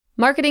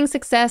Marketing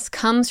success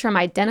comes from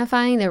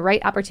identifying the right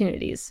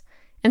opportunities.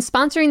 And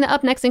sponsoring the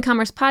Up Next in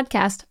Commerce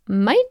podcast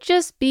might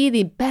just be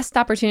the best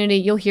opportunity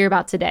you'll hear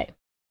about today.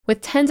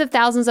 With tens of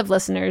thousands of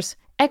listeners,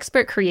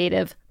 expert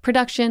creative,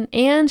 production,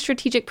 and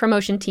strategic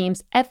promotion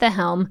teams at the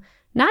helm,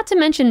 not to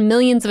mention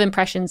millions of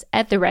impressions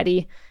at the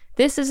ready,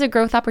 this is a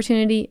growth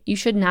opportunity you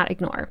should not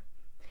ignore.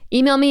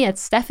 Email me at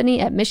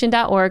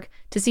stephanie@mission.org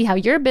to see how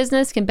your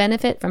business can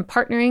benefit from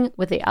partnering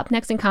with the Up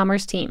Next in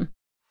Commerce team.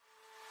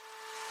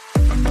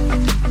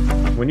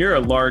 When you're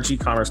a large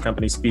e-commerce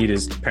company, speed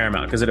is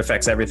paramount because it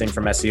affects everything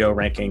from SEO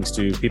rankings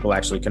to people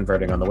actually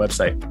converting on the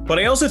website. But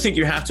I also think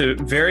you have to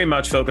very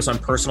much focus on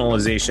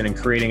personalization and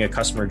creating a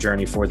customer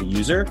journey for the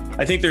user.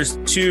 I think there's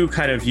two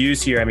kind of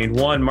views here. I mean,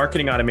 one,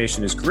 marketing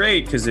automation is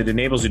great because it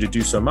enables you to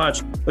do so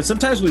much, but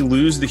sometimes we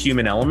lose the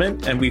human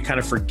element and we kind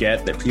of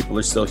forget that people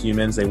are still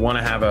humans. They want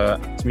to have a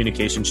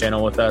communication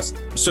channel with us.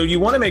 So you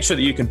want to make sure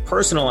that you can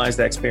personalize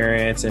that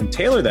experience and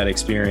tailor that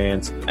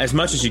experience as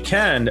much as you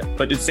can,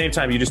 but at the same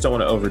time, you just don't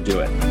want to overdo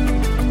it.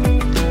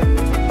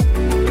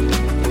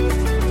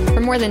 For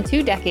more than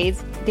 2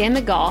 decades, Dan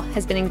McGaugh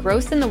has been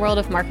engrossed in the world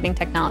of marketing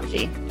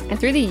technology. And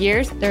through the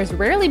years, there's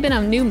rarely been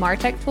a new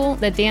MarTech tool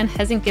that Dan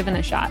hasn't given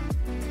a shot.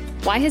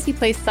 Why has he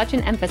placed such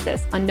an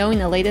emphasis on knowing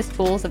the latest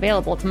tools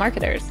available to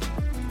marketers?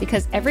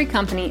 Because every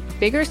company,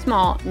 big or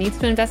small, needs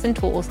to invest in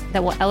tools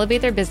that will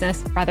elevate their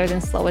business rather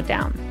than slow it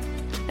down.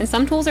 And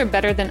some tools are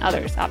better than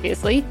others,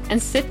 obviously,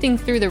 and sifting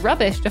through the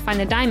rubbish to find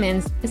the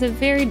diamonds is a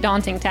very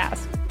daunting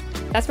task.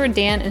 That's where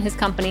Dan and his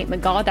company,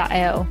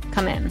 McGaugh.io,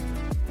 come in.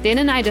 Dan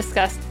and I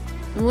discussed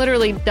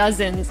literally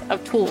dozens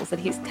of tools that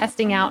he's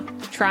testing out,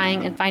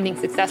 trying, and finding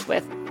success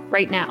with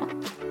right now.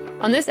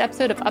 On this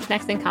episode of Up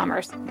Next in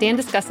Commerce, Dan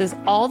discusses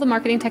all the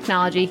marketing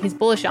technology he's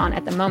bullish on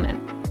at the moment,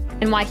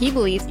 and why he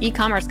believes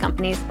e-commerce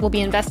companies will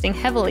be investing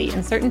heavily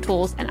in certain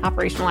tools and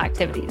operational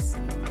activities.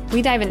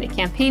 We dive into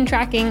campaign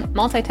tracking,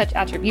 multi-touch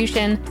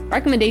attribution,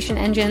 recommendation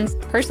engines,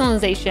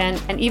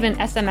 personalization, and even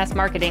SMS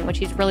marketing, which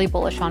he's really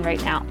bullish on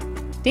right now.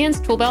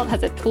 Dan's tool belt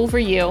has a tool for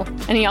you,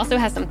 and he also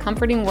has some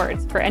comforting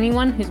words for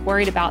anyone who's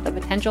worried about the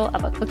potential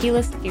of a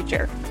cookieless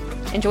future.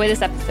 Enjoy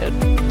this episode.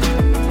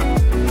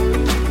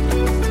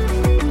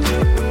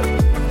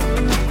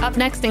 Up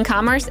Next in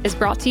Commerce is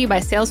brought to you by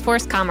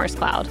Salesforce Commerce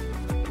Cloud.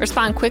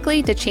 Respond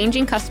quickly to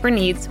changing customer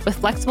needs with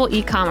flexible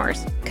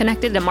e-commerce,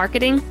 connected to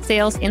marketing,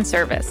 sales, and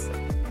service.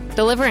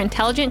 Deliver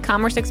intelligent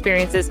commerce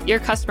experiences your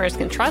customers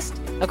can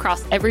trust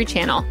across every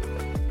channel.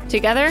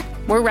 Together,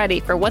 we're ready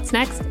for what's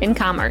next in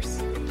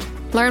commerce.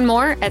 Learn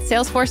more at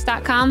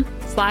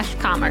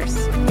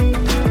salesforce.com/commerce.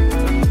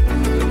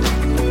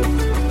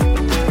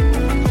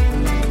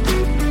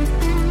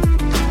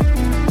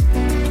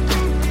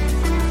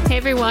 Hey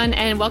everyone,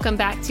 and welcome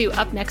back to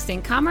Up Next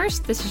in Commerce.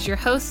 This is your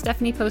host,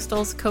 Stephanie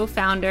Postles,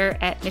 co-founder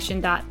at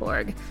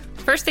mission.org.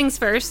 First things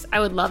first, I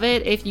would love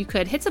it if you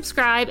could hit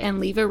subscribe and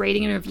leave a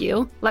rating and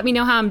review. Let me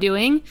know how I'm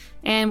doing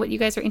and what you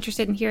guys are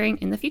interested in hearing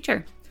in the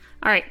future.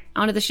 All right,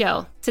 on to the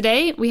show.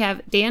 Today, we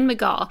have Dan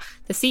McGaugh,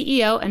 the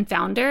CEO and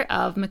founder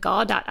of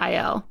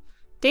McGaugh.io.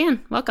 Dan,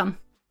 welcome.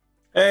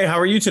 Hey, how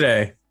are you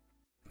today?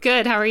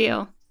 Good, how are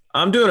you?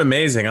 I'm doing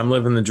amazing. I'm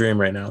living the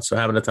dream right now, so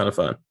having a ton of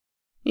fun.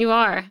 You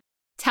are.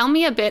 Tell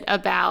me a bit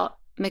about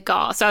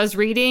McGaugh. So I was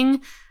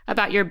reading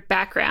about your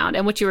background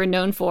and what you were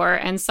known for,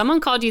 and someone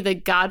called you the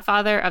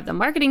godfather of the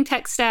marketing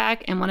tech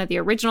stack and one of the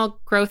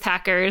original growth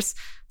hackers.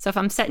 So if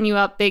I'm setting you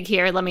up big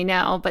here, let me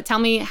know. But tell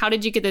me, how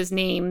did you get those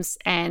names,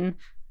 and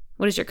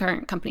what does your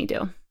current company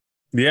do?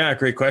 Yeah,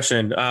 great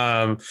question.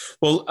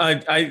 Well,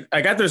 I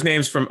got those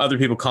names from other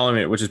people calling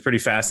me it, which is pretty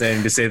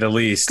fascinating to say the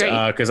least.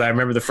 Because I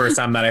remember the first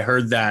time that I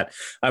heard that,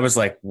 I was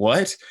like,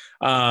 what?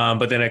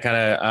 But then I kind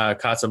of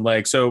caught some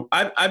legs. So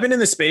I've been in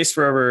this space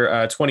for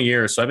over 20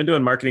 years. So I've been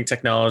doing marketing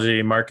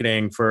technology,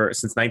 marketing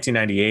since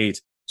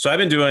 1998. So I've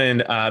been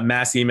doing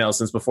mass email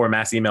since before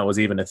mass email was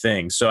even a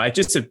thing. So I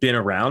just have been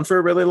around for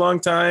a really long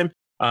time.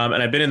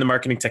 And I've been in the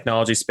marketing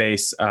technology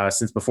space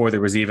since before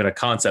there was even a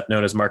concept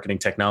known as marketing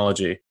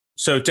technology.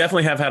 So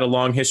definitely have had a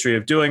long history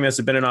of doing this.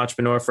 I've been an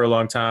entrepreneur for a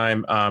long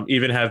time.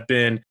 Even have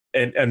been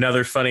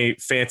another funny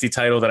fancy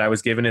title that I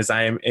was given is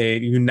I am a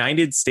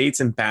United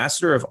States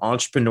Ambassador of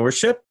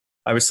Entrepreneurship.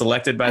 I was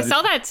selected by I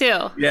saw that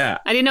too. Yeah.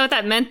 I didn't know what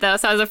that meant though.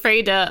 So I was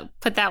afraid to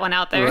put that one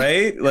out there.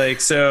 Right?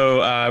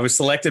 I was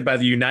selected by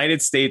the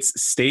United States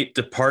State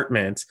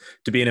Department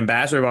to be an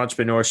ambassador of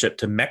entrepreneurship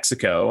to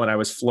Mexico. And I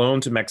was flown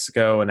to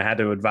Mexico and I had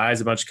to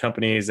advise a bunch of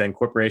companies and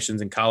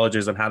corporations and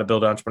colleges on how to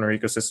build entrepreneur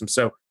ecosystems.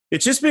 So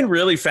it's just been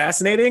really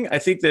fascinating. I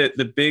think that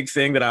the big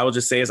thing that I will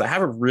just say is I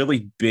have a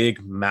really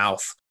big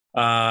mouth.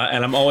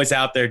 And I'm always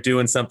out there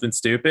doing something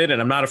stupid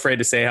and I'm not afraid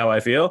to say how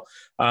I feel.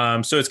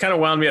 So it's kind of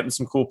wound me up in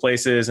some cool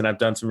places and I've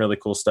done some really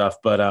cool stuff.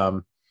 But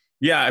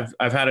yeah,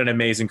 I've had an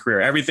amazing career.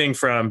 Everything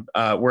from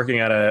working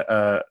at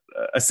a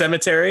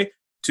cemetery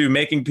to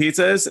making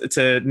pizzas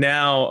to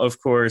now,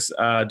 of course,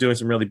 doing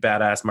some really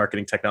badass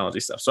marketing technology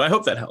stuff. So I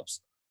hope that helps.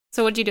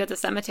 So what did you do at the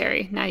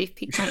cemetery? Now you've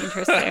piqued my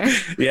interest there.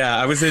 Yeah,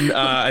 I was in...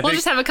 we'll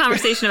just have a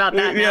conversation about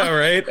that now. Yeah,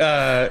 right.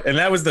 And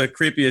that was the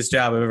creepiest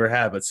job I've ever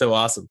had, but so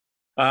awesome.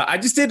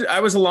 I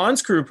was a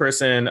lawns crew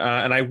person,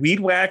 and I weed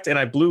whacked and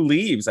I blew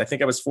leaves. I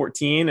think I was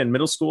 14 in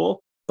middle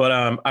school, but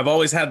I've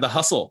always had the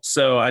hustle.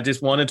 So I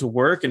just wanted to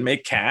work and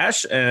make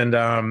cash. And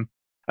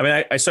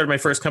I started my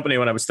first company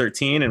when I was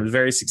 13 and was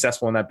very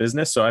successful in that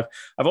business. So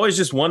I've always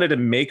just wanted to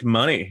make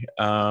money.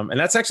 And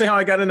that's actually how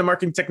I got into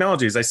marketing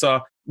technologies. I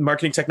saw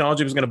marketing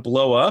technology was going to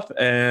blow up,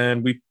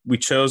 and we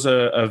chose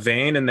a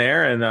vein in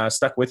there and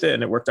stuck with it,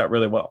 and it worked out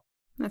really well.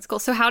 That's cool.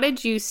 So how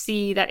did you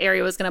see that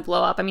area was going to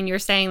blow up? I mean, you're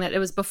saying that it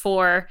was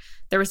before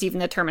there was even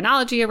the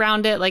terminology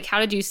around it. Like, how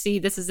did you see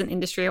this is an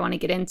industry I want to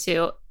get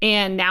into?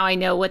 And now I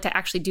know what to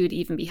actually do to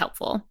even be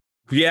helpful.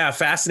 Yeah,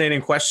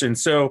 fascinating question.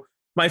 So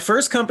my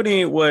first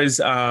company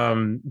was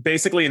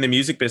basically in the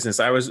music business.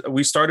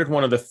 We started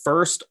one of the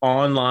first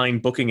online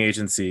booking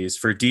agencies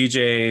for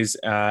DJs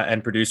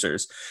and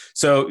producers.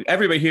 So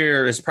everybody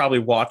here has probably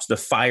watched the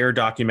Fire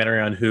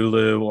documentary on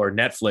Hulu or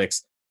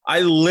Netflix.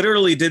 I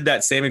literally did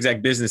that same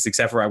exact business,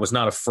 except for I was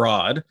not a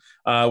fraud,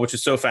 which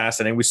is so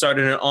fascinating. We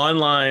started an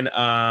online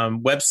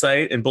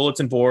website and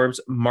bulletin boards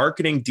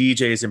marketing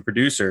DJs and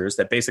producers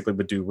that basically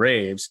would do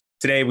raves.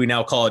 Today, we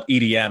now call it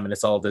EDM, and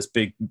it's all this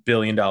big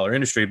 $billion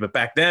industry. But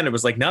back then, it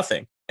was like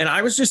nothing. And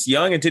I was just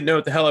young and didn't know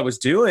what the hell I was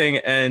doing.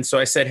 And so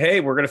I said, hey,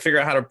 we're going to figure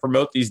out how to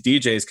promote these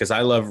DJs because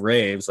I love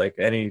raves. Like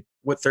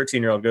what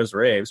 13-year-old goes to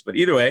raves? But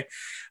either way.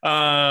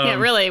 Yeah,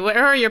 really.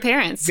 Where are your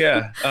parents?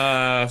 Yeah.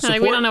 Like,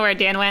 we don't know where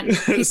Dan went.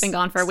 He's been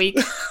gone for a week.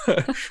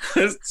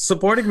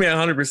 Supporting me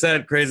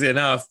 100%, crazy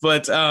enough.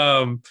 But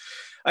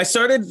I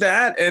started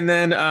that and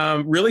then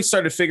really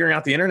started figuring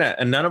out the internet.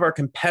 And none of our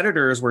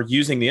competitors were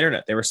using the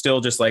internet. They were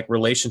still just like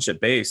relationship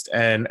based.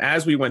 And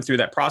as we went through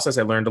that process,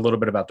 I learned a little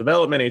bit about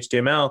development,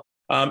 HTML.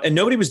 And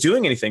nobody was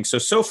doing anything.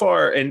 So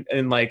far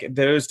in like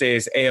those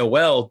days,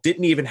 AOL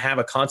didn't even have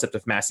a concept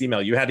of mass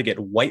email. You had to get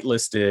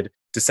whitelisted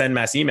to send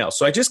mass email.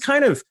 So I just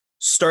kind of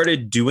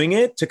started doing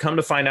it to come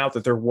to find out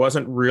that there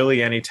wasn't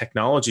really any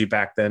technology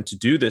back then to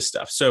do this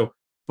stuff. So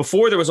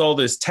before there was all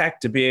this tech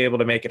to be able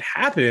to make it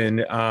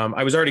happen,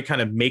 I was already kind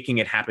of making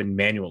it happen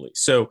manually.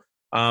 So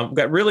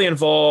got really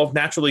involved.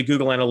 Naturally,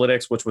 Google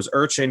Analytics, which was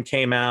Urchin,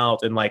 came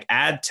out, and like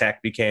ad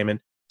tech became, and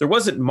there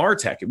wasn't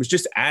MarTech. It was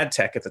just ad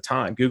tech at the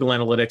time, Google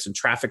Analytics and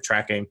traffic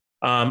tracking.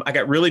 I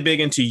got really big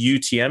into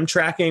UTM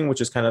tracking,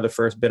 which is kind of the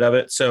first bit of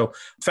it. So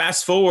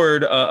fast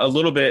forward a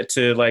little bit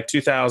to like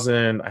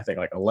 2000, I think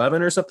like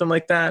 11 or something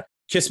like that.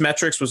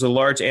 Kissmetrics was a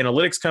large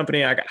analytics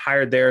company. I got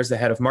hired there as the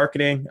head of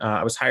marketing.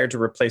 I was hired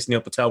to replace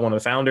Neil Patel, one of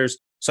the founders.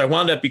 So I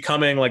wound up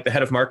becoming like the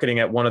head of marketing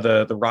at one of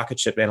the rocket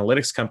ship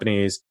analytics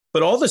companies.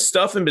 But all the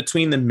stuff in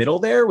between the middle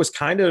there was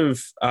kind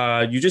of,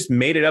 you just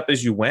made it up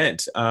as you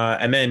went.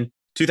 And then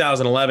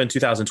 2011,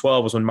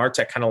 2012 was when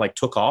MarTech kind of like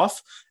took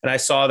off. And I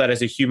saw that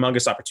as a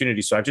humongous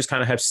opportunity. So I just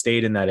kind of have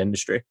stayed in that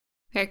industry.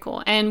 Very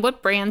cool. And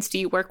what brands do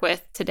you work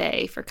with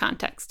today for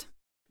context?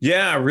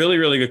 Yeah, really,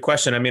 really good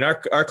question. I mean,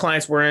 our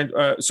clients were in,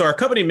 so our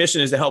company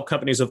mission is to help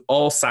companies of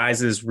all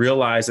sizes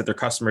realize that their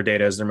customer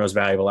data is their most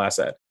valuable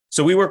asset.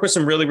 So we work with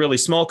some really, really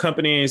small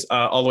companies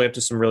all the way up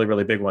to some really,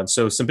 really big ones.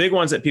 So some big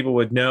ones that people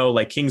would know,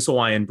 like King's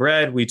Hawaiian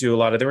Bread, we do a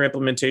lot of their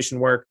implementation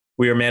work.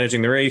 We are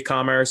managing their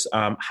e-commerce.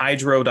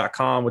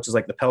 Hydro.com, which is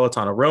like the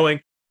Peloton of rowing.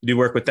 We do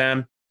work with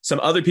them. Some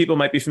other people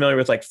might be familiar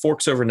with like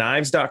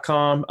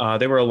forksOverKnives.com.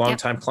 They were a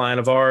longtime client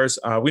of ours.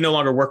 We no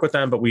longer work with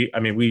them, but we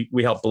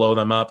help blow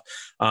them up.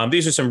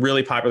 These are some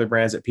really popular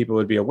brands that people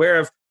would be aware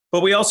of. But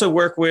we also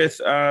work with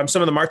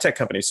some of the MarTech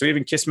companies. So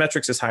even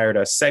Kissmetrics has hired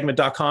us.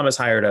 Segment.com has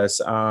hired us.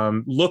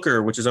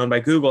 Looker, which is owned by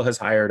Google, has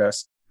hired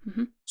us.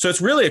 Mm-hmm. So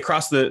it's really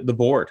across the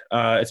board.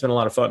 It's been a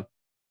lot of fun.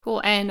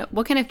 Cool. And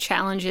what kind of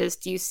challenges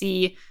do you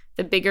see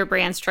the bigger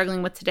brands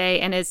struggling with today?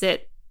 And is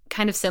it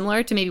kind of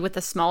similar to maybe with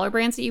the smaller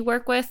brands that you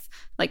work with,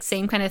 like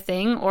same kind of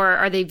thing? Or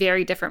are they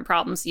very different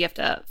problems you have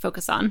to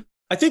focus on?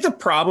 I think the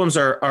problems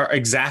are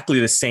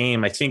exactly the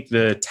same. I think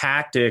the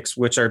tactics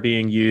which are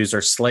being used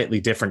are slightly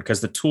different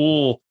because the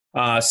tool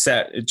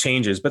set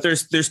changes. But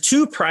there's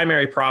two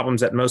primary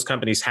problems that most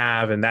companies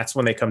have, and that's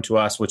when they come to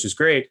us, which is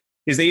great,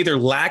 is they either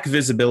lack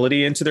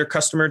visibility into their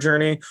customer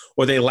journey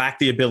or they lack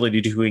the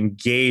ability to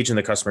engage in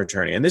the customer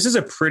journey. And this is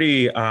a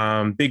pretty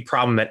big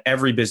problem that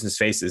every business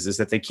faces, is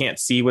that they can't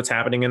see what's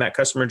happening in that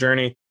customer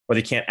journey or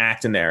they can't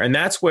act in there. And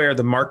that's where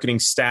the marketing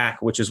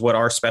stack, which is what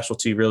our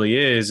specialty really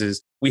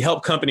is we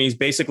help companies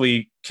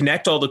basically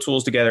connect all the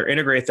tools together,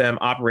 integrate them,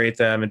 operate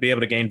them, and be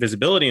able to gain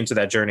visibility into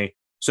that journey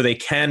so they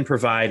can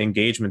provide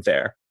engagement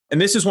there. And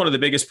this is one of the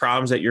biggest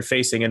problems that you're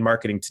facing in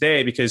marketing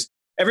today, because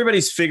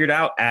everybody's figured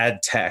out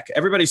ad tech.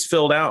 Everybody's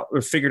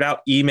figured out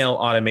email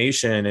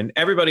automation, and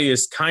everybody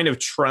is kind of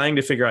trying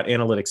to figure out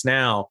analytics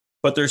now,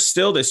 but there's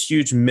still this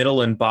huge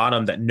middle and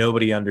bottom that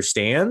nobody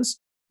understands.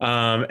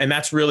 And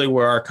that's really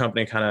where our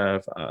company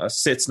kind of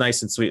sits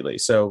nice and sweetly.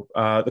 So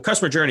the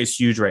customer journey is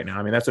huge right now.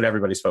 I mean, that's what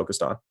everybody's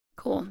focused on.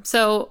 Cool.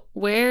 So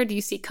where do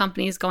you see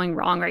companies going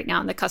wrong right now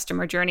in the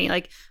customer journey?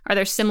 Like, are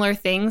there similar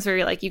things where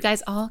you're like, you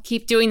guys all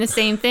keep doing the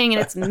same thing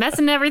and it's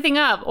messing everything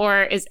up?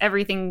 Or is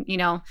everything,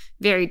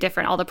 very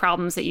different? All the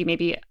problems that you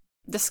maybe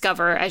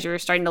discover as you're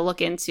starting to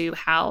look into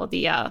how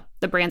the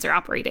brands are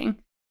operating?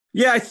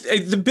 Yeah,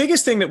 the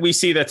biggest thing that we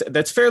see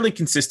that's fairly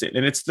consistent,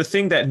 and it's the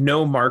thing that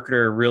no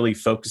marketer really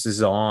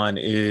focuses on,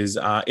 is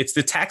it's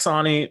the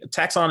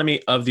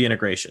taxonomy of the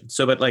integration.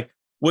 So, but like,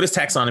 what does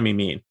taxonomy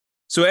mean?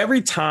 So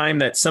every time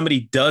that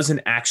somebody does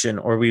an action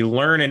or we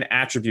learn an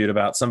attribute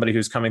about somebody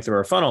who's coming through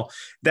our funnel,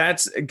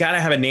 that's got to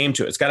have a name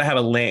to it. It's got to have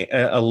a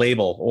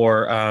label,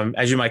 or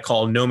as you might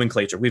call,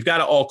 nomenclature. We've got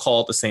to all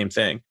call it the same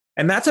thing.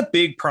 And that's a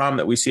big problem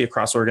that we see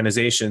across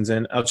organizations.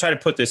 And I'll try to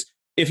put this.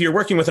 If you're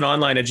working with an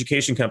online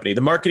education company,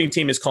 the marketing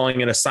team is calling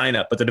it a sign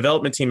up, but the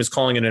development team is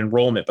calling it an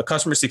enrollment, but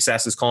customer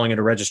success is calling it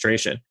a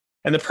registration.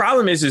 And the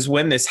problem is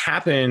when this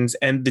happens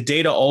and the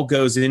data all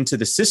goes into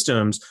the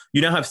systems,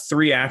 you now have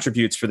 3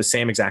 attributes for the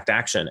same exact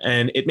action.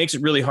 And it makes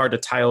it really hard to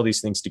tie all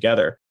these things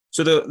together.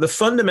 So the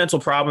fundamental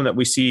problem that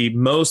we see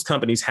most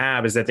companies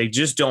have is that they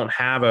just don't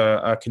have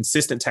a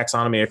consistent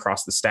taxonomy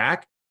across the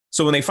stack.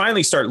 So when they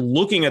finally start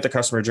looking at the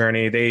customer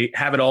journey, they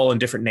have it all in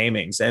different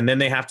namings. And then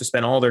they have to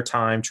spend all their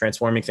time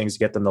transforming things to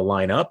get them to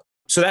line up.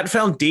 So that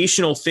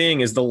foundational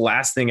thing is the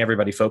last thing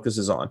everybody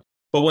focuses on.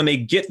 But when they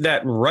get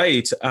that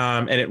right,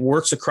 and it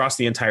works across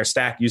the entire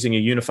stack using a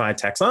unified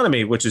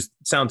taxonomy, which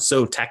sounds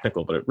so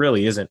technical, but it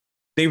really isn't,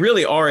 they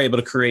really are able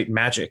to create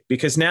magic,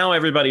 because now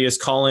everybody is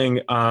calling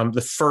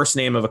the first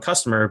name of a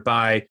customer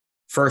by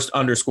first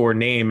underscore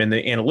name in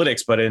the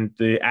analytics, but in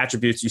the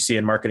attributes you see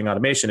in marketing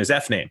automation is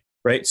F name,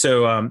 right?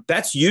 So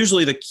that's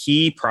usually the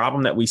key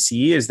problem that we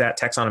see, is that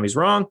taxonomy is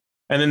wrong.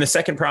 And then the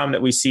second problem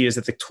that we see is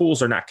that the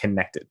tools are not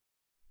connected.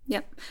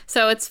 Yep.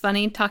 So it's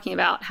funny talking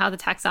about how the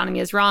taxonomy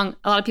is wrong.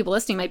 A lot of people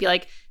listening might be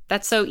like,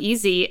 that's so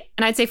easy.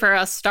 And I'd say for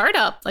a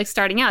startup, like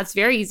starting out, it's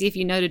very easy if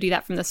you know to do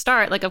that from the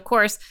start. Like, of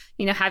course,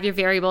 have your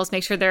variables,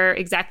 make sure they're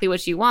exactly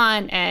what you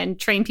want, and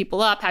train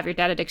people up, have your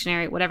data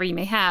dictionary, whatever you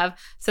may have,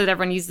 so that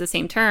everyone uses the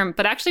same term.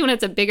 But actually, when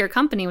it's a bigger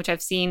company, which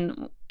I've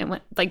seen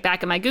like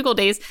back in my Google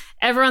days,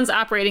 everyone's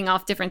operating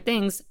off different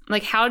things.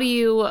 Like, how do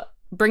you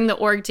bring the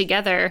org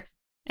together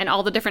and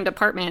all the different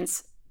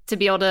departments to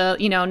be able to,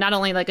 not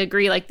only like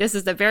agree, like this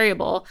is the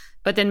variable,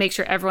 but then make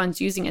sure everyone's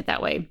using it that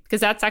way?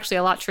 Because that's actually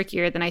a lot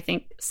trickier than I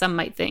think some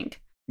might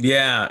think.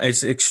 Yeah,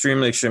 it's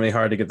extremely, extremely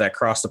hard to get that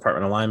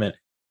cross-department alignment.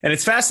 And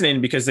it's fascinating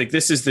because like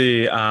this is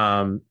the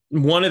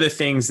one of the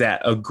things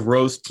that a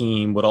growth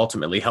team would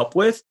ultimately help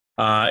with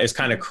is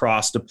kind of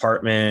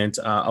cross-department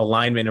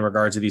alignment in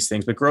regards to these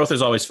things. But growth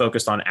is always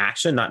focused on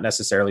action, not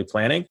necessarily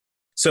planning.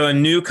 So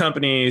in new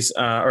companies,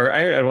 or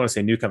I don't want to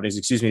say new companies,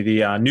 excuse me,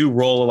 the new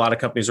role a lot of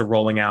companies are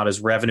rolling out is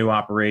revenue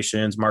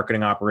operations,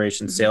 marketing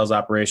operations, sales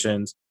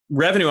operations.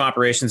 Revenue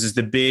operations is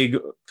the big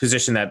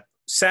position that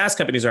SaaS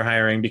companies are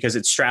hiring because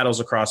it straddles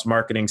across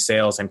marketing,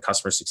 sales, and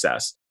customer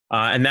success.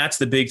 And that's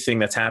the big thing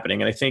that's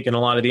happening. And I think in a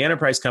lot of the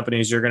enterprise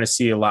companies, you're going to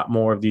see a lot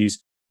more of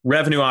these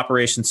revenue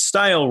operations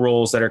style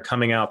roles that are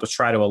coming out to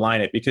try to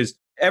align it, because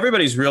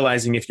everybody's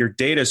realizing if your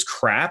data's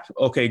crap,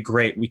 okay,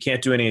 great, we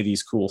can't do any of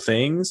these cool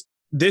things.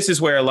 This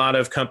is where a lot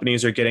of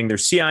companies are getting their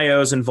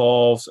CIOs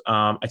involved.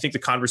 I think the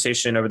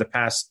conversation over the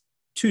past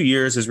 2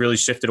 years has really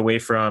shifted away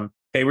from,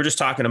 hey, we're just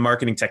talking to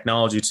marketing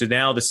technology, to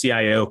now the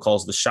CIO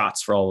calls the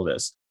shots for all of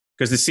this,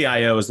 because the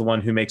CIO is the one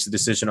who makes the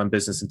decision on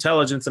business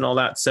intelligence and all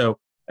that. So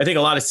I think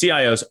a lot of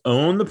CIOs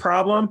own the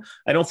problem.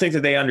 I don't think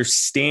that they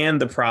understand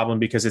the problem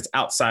because it's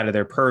outside of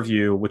their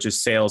purview, which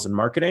is sales and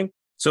marketing.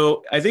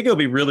 So I think it'll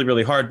be really,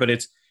 really hard, but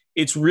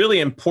it's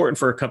really important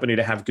for a company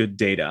to have good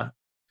data.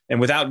 And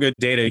without good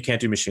data, you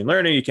can't do machine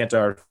learning, you can't do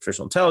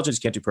artificial intelligence,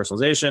 you can't do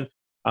personalization.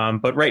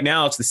 But right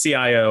now, it's the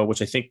CIO,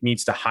 which I think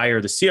needs to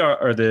hire the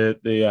CR or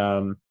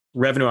the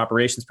revenue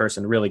operations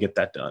person to really get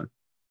that done.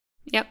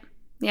 Yep.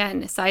 Yeah.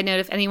 And a side note,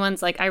 if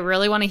anyone's like, I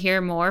really want to hear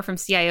more from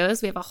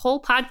CIOs, we have a whole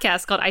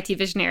podcast called IT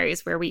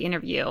Visionaries where we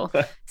interview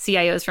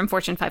CIOs from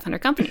Fortune 500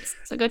 companies.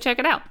 So go check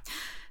it out.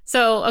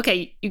 So,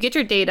 okay, you get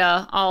your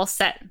data all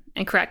set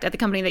and correct at the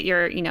company that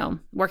you're,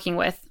 working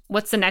with.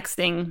 What's the next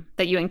thing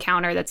that you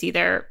encounter that's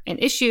either an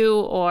issue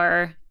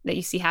or that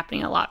you see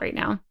happening a lot right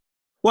now?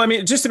 Well,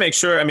 just to make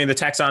sure, the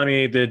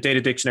taxonomy, the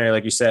data dictionary,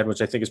 like you said,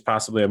 which I think is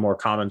possibly a more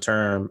common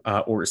term,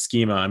 or a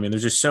schema.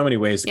 There's just so many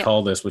ways to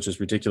call this, which is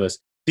ridiculous.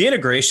 The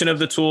integration of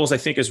the tools, I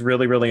think, is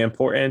really, really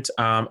important.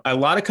 A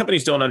lot of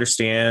companies don't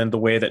understand the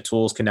way that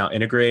tools can now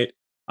integrate.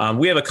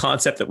 We have a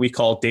concept that we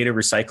call data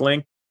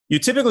recycling. You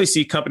typically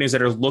see companies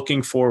that are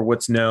looking for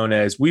what's known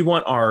as, we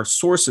want our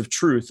source of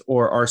truth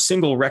or our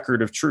single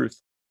record of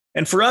truth.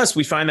 And for us,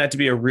 we find that to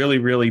be a really,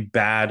 really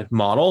bad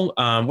model.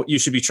 What you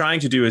should be trying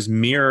to do is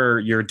mirror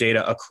your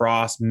data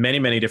across many,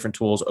 many different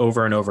tools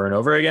over and over and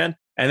over again,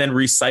 and then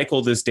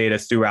recycle this data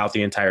throughout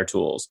the entire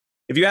tools.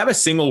 If you have a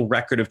single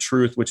record of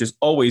truth, which is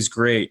always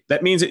great,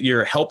 that means that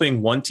you're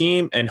helping one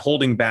team and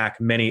holding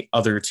back many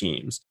other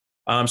teams.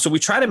 So we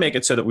try to make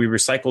it so that we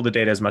recycle the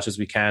data as much as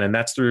we can. And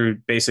that's through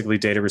basically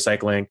data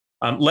recycling.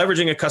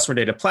 Leveraging a customer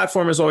data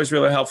platform is always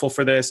really helpful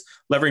for this.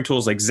 Leveraging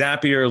tools like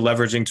Zapier,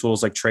 leveraging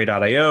tools like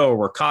Trade.io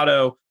or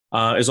Workato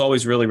is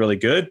always really, really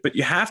good. But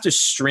you have to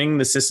string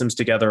the systems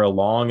together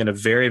along in a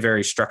very,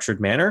 very structured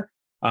manner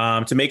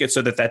to make it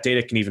so that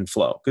data can even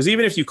flow. Because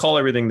even if you call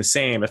everything the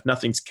same, if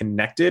nothing's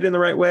connected in the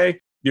right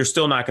way, you're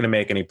still not going to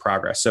make any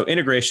progress. So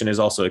integration is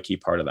also a key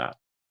part of that.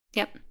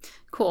 Yep.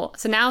 Cool.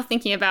 So now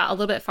thinking about a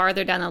little bit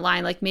farther down the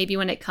line, like maybe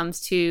when it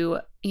comes to,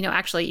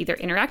 actually either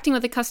interacting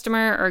with a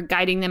customer or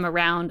guiding them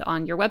around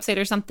on your website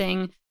or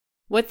something,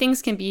 what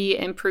things can be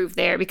improved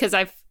there? Because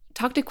I've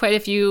talked to quite a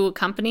few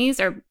companies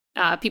or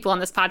people on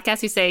this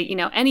podcast who say,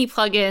 any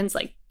plugins,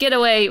 like get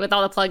away with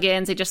all the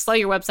plugins. They just slow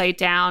your website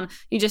down.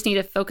 You just need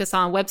to focus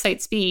on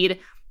website speed.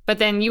 But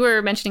then you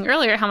were mentioning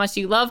earlier how much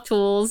you love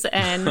tools.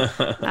 And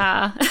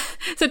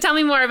so tell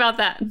me more about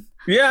that.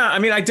 Yeah, I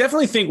mean, I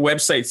definitely think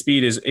website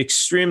speed is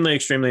extremely,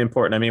 extremely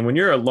important. I mean, when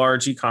you're a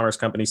large e-commerce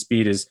company,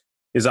 speed is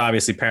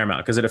obviously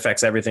paramount because it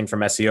affects everything from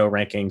SEO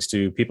rankings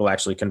to people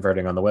actually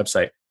converting on the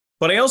website.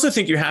 But I also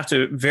think you have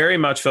to very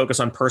much focus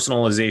on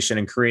personalization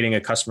and creating a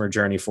customer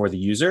journey for the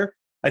user.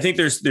 I think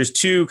there's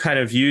two kind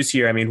of views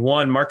here. I mean,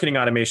 one, marketing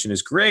automation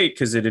is great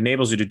because it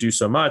enables you to do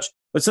so much,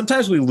 but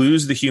sometimes we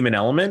lose the human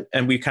element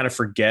and we kind of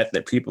forget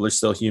that people are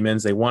still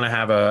humans. They want to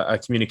have a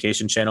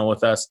communication channel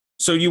with us.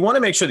 So you want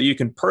to make sure that you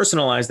can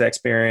personalize that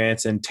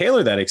experience and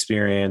tailor that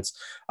experience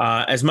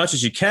as much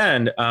as you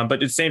can, but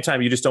at the same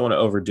time, you just don't want to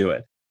overdo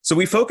it. So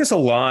we focus a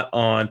lot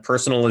on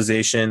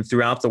personalization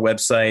throughout the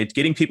website,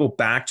 getting people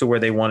back to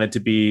where they wanted to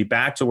be,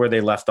 back to where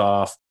they left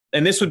off.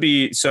 And this would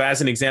be, so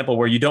as an example,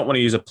 where you don't want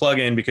to use a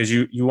plugin because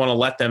you want to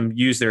let them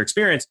use their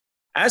experience.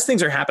 As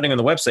things are happening on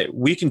the website,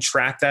 we can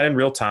track that in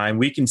real time.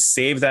 We can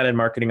save that in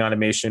marketing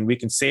automation. We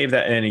can save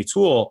that in any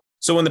tool.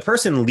 So when the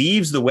person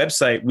leaves the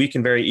website, we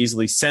can very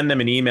easily send them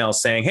an email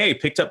saying, hey,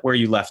 picked up where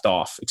you left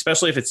off,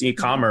 especially if it's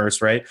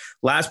e-commerce, right?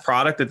 Last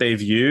product that they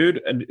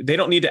viewed, and they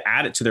don't need to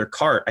add it to their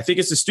cart. I think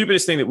it's the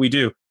stupidest thing that we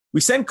do.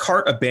 We send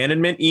cart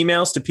abandonment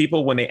emails to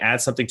people when they add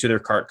something to their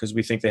cart because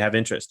we think they have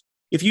interest.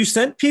 If you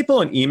sent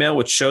people an email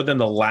which showed them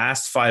the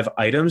last 5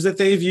 items that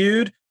they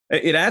viewed,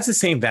 it adds the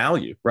same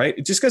value, right?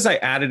 Just because I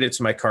added it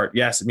to my cart,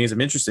 yes, it means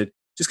I'm interested.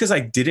 Just because I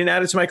didn't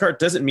add it to my cart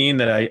doesn't mean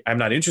that I'm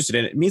not interested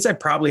in it. It means I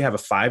probably have a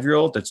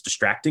 5-year-old that's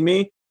distracting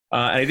me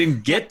and I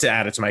didn't get to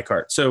add it to my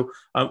cart. So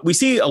we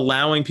see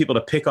allowing people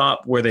to pick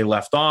up where they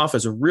left off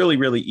as a really,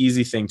 really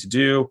easy thing to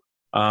do.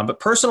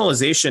 But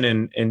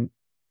personalization and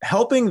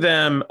helping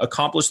them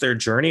accomplish their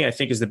journey, I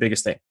think is the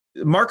biggest thing.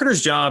 The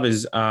marketer's job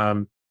is...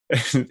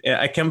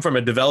 I come from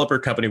a developer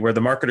company where the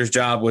marketer's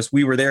job was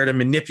we were there to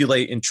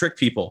manipulate and trick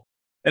people.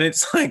 And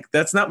it's like,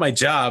 that's not my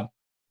job.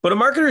 But a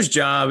marketer's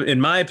job, in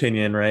my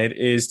opinion, right,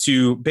 is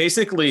to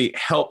basically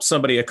help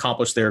somebody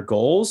accomplish their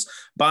goals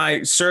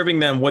by serving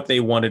them what they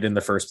wanted in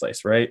the first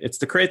place, right? It's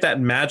to create that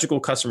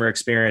magical customer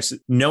experience,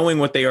 knowing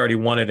what they already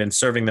wanted and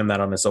serving them that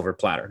on a silver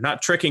platter,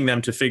 not tricking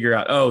them to figure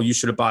out, oh, you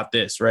should have bought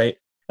this, right?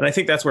 And I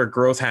think that's where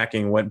growth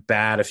hacking went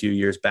bad a few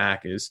years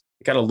back is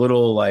it got a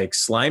little like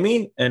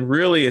slimy. And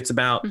really it's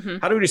about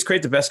how do we just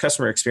create the best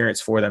customer experience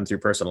for them through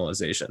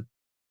personalization?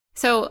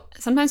 So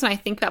sometimes when I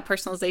think about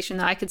personalization,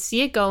 though, I could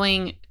see it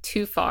going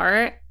too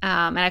far.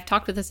 And I've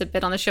talked with this a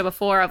bit on the show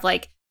before of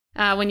like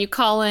when you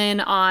call in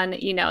on,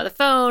 the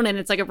phone and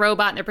it's like a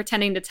robot and they're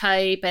pretending to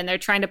type and they're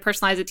trying to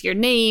personalize it to your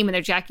name and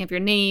they're jacking up your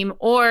name.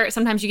 Or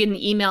sometimes you get an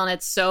email and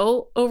it's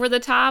so over the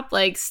top.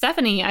 Like,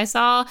 Stephanie, I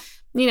saw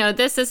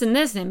this, and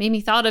this, and it made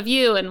me thought of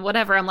you and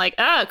whatever. I'm like,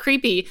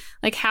 creepy.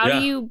 Like, how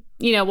do you,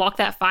 walk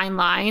that fine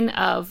line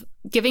of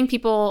giving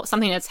people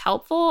something that's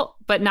helpful,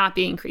 but not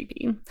being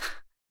creepy?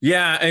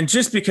 Yeah. And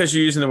just because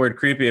you're using the word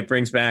creepy, it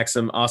brings back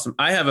some awesome,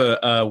 I have a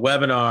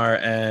webinar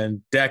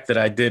and deck that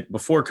I did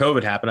before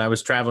COVID happened. I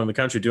was traveling the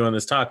country doing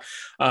this talk,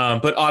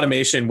 but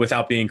automation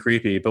without being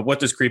creepy. But what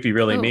does creepy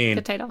really mean?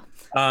 Good title.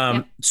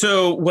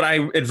 So what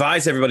I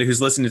advise everybody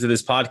who's listening to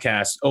this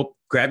podcast,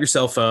 grab your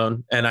cell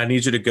phone and I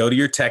need you to go to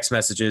your text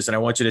messages and I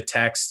want you to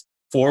text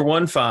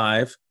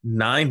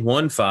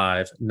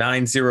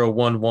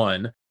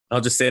 415-915-9011. I'll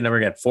just say the number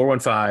again,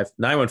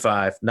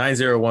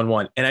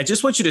 415-915-9011. And I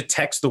just want you to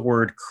text the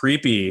word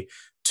creepy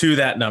to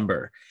that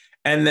number.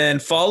 And then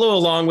follow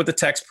along with the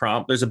text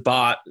prompt. There's a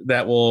bot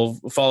that will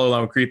follow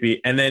along with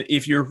creepy. And then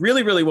if you're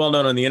really, really well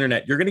known on the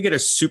internet, you're going to get a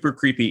super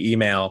creepy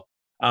email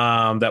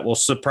that will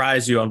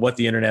surprise you on what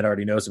the internet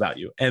already knows about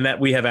you and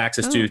that we have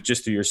access to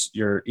just through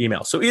your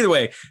email. So either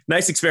way,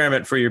 nice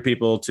experiment for your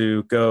people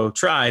to go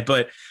try.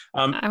 But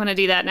I want to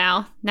do that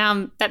now.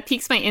 Now that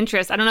piques my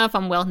interest. I don't know if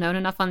I'm well known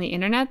enough on the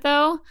internet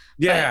though.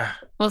 Yeah.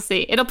 We'll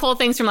see. It'll pull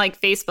things from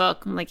like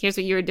Facebook. I'm like, here's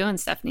what you were doing,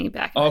 Stephanie,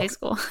 back in high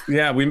school.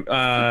 Yeah,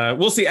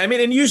 we'll see. I mean,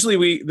 and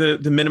usually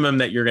the minimum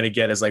that you're going to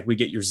get is like we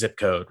get your zip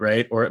code,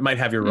 right? Or it might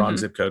have your wrong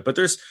zip code. But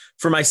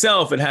for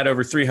myself, it had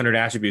over 300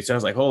 attributes. I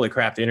was like, holy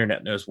crap, the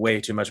internet knows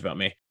way too much about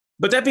me.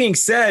 But that being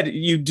said,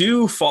 you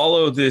do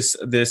follow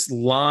this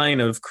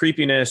line of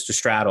creepiness to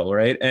straddle,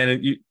 right?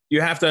 And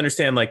you have to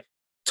understand, like,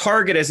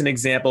 Target, as an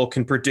example,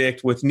 can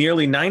predict with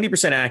nearly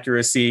 90%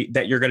 accuracy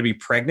that you're going to be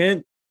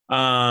pregnant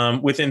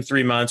within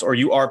 3 months, or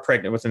you are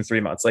pregnant within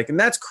 3 months. Like, and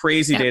that's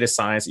crazy data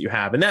science that you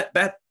have. And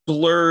that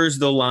blurs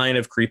the line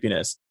of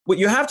creepiness. What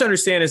you have to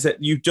understand is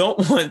that you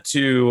don't want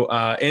to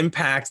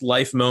impact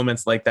life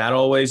moments like that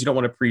always. You don't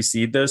want to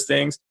precede those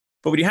things.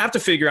 But what you have to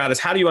figure out is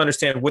how do you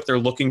understand what they're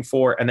looking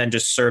for and then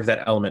just serve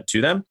that element to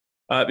them?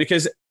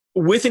 Because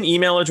with an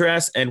email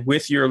address and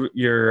with your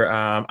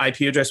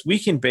IP address, we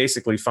can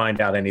basically find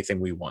out anything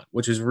we want,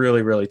 which is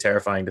really, really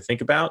terrifying to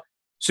think about.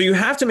 So you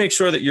have to make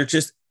sure that you're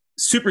just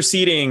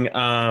superseding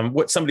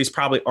what somebody's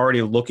probably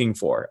already looking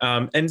for.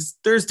 And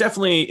there's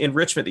definitely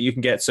enrichment that you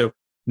can get. So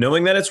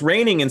knowing that it's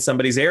raining in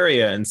somebody's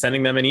area and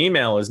sending them an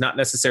email is not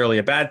necessarily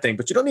a bad thing,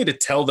 but you don't need to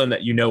tell them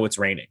that you know it's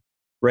raining.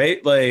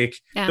 Right? Like,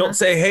 don't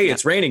say, hey,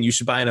 it's raining, you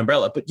should buy an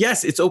umbrella. But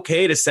yes, it's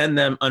okay to send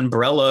them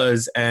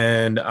umbrellas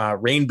and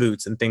rain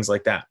boots and things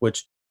like that,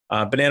 which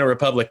Banana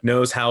Republic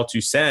knows how to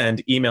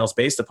send emails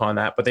based upon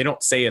that, but they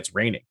don't say it's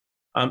raining.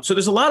 So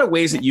there's a lot of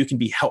ways that you can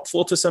be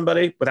helpful to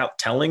somebody without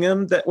telling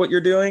them that what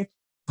you're doing.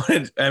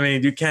 But I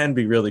mean, you can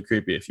be really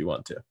creepy if you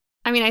want to.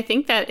 I mean, I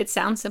think that it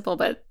sounds simple,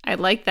 but I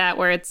like that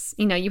where it's,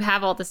 you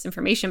have all this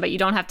information, but you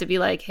don't have to be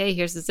like, hey,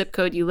 here's the zip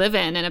code you live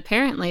in. And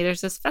apparently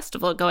there's this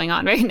festival going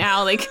on right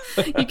now. Like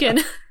you can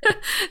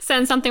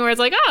send something where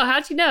it's like, oh,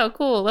 how'd you know?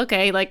 Cool.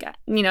 Okay. Like,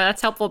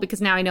 that's helpful because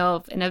now I know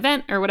of an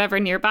event or whatever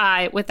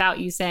nearby without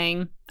you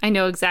saying, I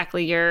know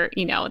exactly your,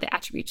 the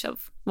attributes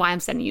of why I'm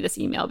sending you this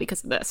email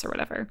because of this or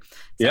whatever.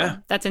 So yeah.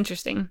 That's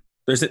interesting.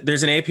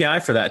 There's an API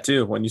for that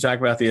too. When you talk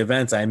about the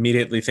events, I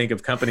immediately think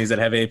of companies that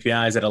have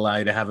APIs that allow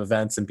you to have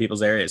events in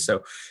people's areas.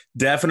 So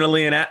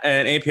definitely an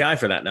API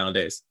for that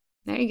nowadays.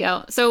 There you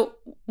go. So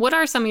what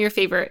are some of your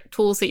favorite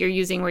tools that you're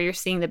using where you're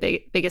seeing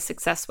the biggest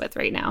success with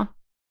right now?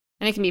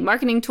 And it can be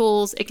marketing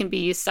tools. It can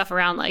be stuff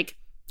around like,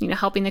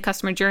 helping the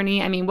customer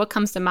journey. I mean, what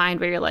comes to mind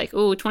where you're like,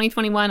 oh,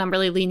 2021, I'm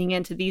really leaning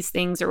into these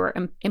things or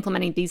we're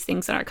implementing these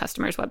things on our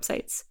customers'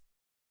 websites?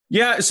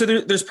 Yeah. So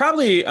there's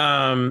probably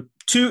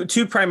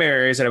two primary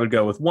areas that I would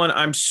go with. One,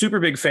 I'm super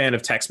big fan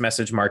of text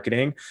message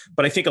marketing,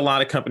 but I think a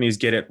lot of companies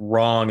get it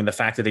wrong in the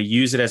fact that they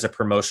use it as a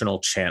promotional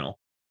channel.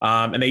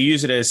 And they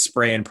use it as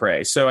spray and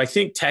pray. So I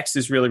think text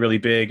is really, really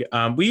big.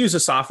 We use a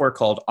software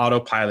called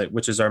Autopilot,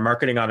 which is our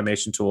marketing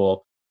automation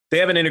tool. They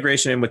have an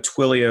integration in with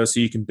Twilio, so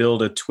you can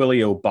build a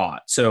Twilio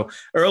bot. So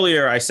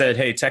earlier I said,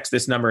 hey, text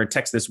this number and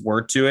text this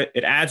word to it.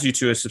 It adds you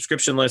to a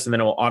subscription list, and then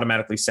it will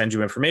automatically send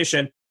you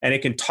information, and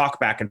it can talk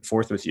back and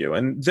forth with you.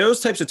 And those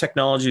types of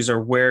technologies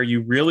are where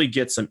you really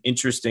get some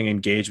interesting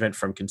engagement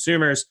from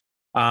consumers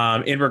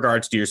in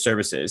regards to your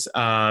services.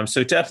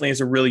 So definitely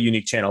is a really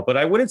unique channel, but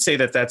I wouldn't say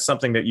that that's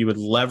something that you would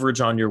leverage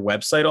on your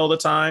website all the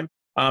time.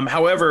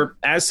 However,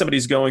 as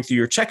somebody's going through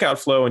your checkout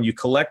flow and you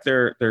collect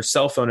their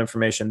cell phone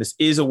information, this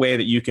is a way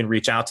that you can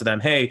reach out to them.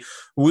 Hey,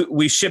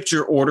 we shipped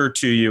your order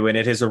to you and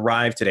it has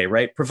arrived today,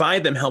 right?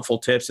 Provide them helpful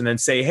tips and then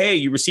say, hey,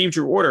 you received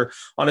your order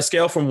on a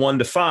scale from 1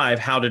 to 5.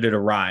 How did it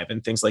arrive?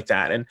 And things like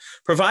that. And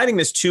providing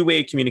this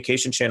two-way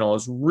communication channel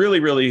is really,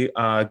 really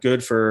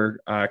good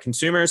for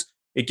consumers.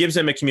 It gives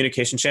them a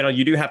communication channel.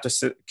 You do have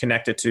to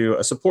connect it to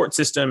a support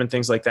system and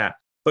things like that.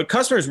 But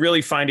customers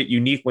really find it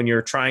unique when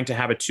you're trying to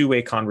have a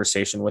two-way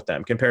conversation with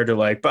them compared to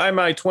like, buy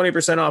my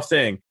 20% off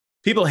thing.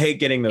 People hate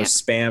getting those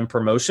spam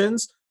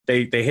promotions.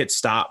 They hit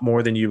stop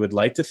more than you would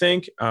like to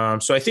think.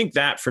 So I think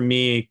that for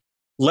me,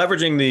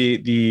 leveraging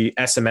the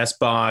SMS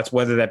bots,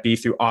 whether that be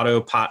through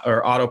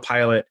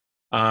Autopilot,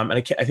 and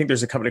I think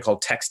there's a company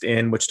called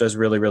TextIn, which does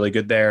really, really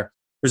good there.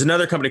 There's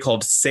another company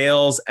called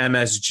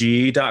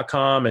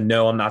salesmsg.com. And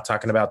no, I'm not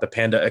talking about the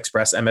Panda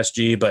Express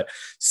MSG, but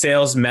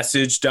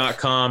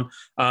salesmessage.com.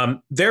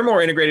 They're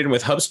more integrated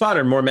with HubSpot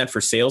and more meant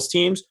for sales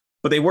teams,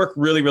 but they work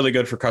really, really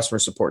good for customer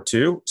support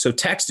too. So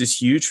text is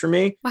huge for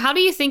me. Well, how do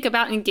you think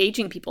about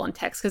engaging people in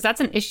text? Because that's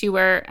an issue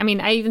where, I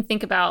mean, I even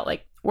think about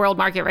like World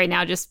Market right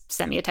now just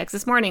sent me a text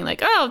this morning,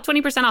 like, oh,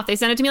 20% off. They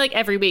send it to me like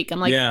every week.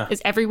 I'm like,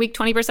 Is every week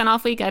 20%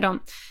 off week?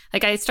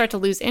 I start to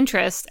lose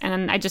interest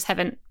and I just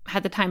haven't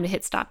had the time to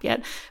hit stop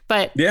yet.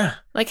 But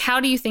like, how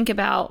do you think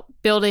about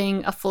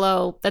building a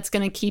flow that's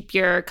going to keep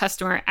your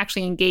customer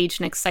actually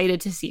engaged and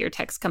excited to see your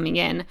text coming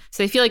in?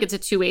 So they feel like it's a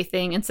two-way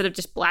thing instead of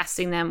just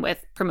blasting them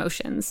with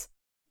promotions.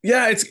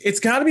 Yeah, it's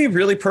got to be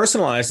really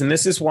personalized. And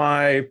this is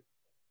why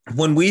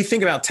when we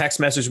think about text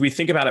message, we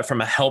think about it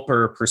from a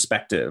helper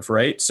perspective,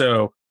 right?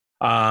 So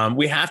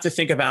we have to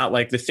think about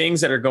like the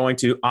things that are going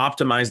to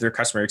optimize their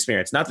customer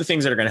experience, not the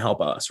things that are going to help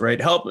us, right?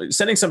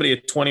 Sending somebody a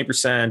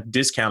 20%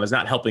 discount is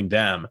not helping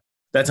them.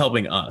 That's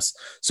helping us.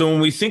 So when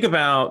we think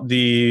about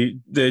the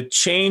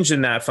change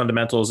in that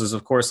fundamentals is,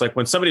 of course, like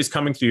when somebody's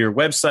coming through your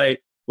website,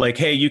 like,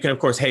 hey, you can, of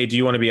course, hey, do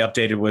you want to be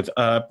updated with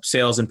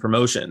sales and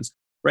promotions?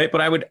 Right.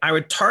 But I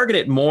would target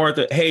it more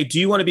that, hey, do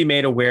you want to be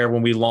made aware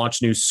when we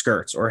launch new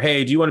skirts? Or,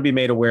 hey, do you want to be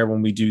made aware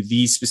when we do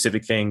these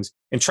specific things?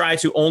 And try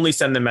to only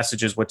send them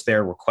messages which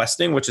they're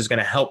requesting, which is going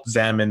to help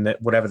them in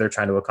whatever they're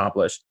trying to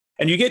accomplish.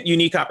 And you get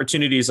unique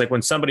opportunities like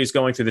when somebody's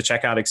going through the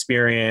checkout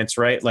experience,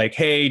 right? Like,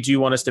 hey, do you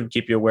want us to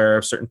keep you aware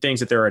of certain things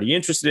that they're already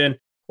interested in?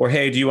 Or,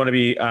 hey, do you want to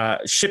be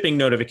shipping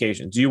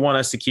notifications? Do you want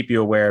us to keep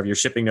you aware of your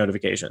shipping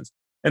notifications?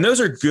 And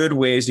those are good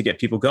ways to get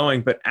people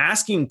going. But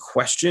asking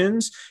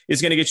questions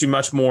is going to get you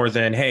much more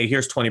than, hey,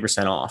 here's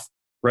 20% off,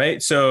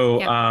 right?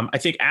 So I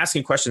think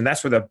asking questions,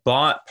 that's where the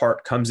bot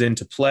part comes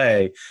into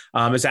play,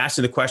 is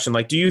asking the question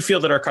like, do you feel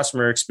that our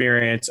customer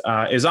experience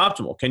is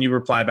optimal? Can you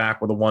reply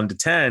back with a 1 to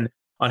 10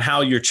 on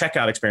how your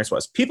checkout experience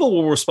was. People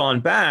will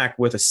respond back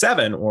with a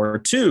 7 or a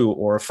 2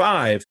 or a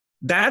 5.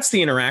 That's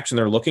the interaction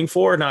they're looking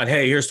for, not,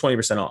 hey, here's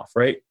 20% off,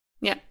 right?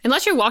 Yeah.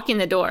 Unless you're walking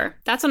the door.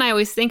 That's when I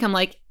always think, I'm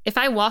like, if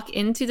I walk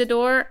into the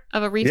door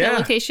of a retail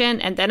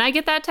location and then I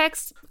get that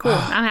text, cool,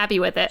 I'm happy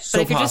with it. So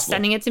but if you're just possible.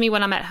 sending it to me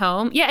when I'm at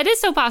home, yeah, it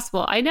is so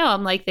possible. I know.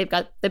 I'm like, they've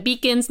got the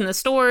beacons in the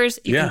stores.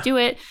 You can do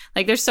it.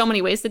 Like, there's so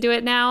many ways to do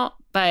it now,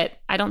 but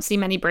I don't see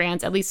many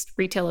brands, at least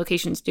retail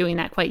locations, doing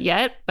that quite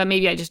yet. But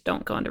maybe I just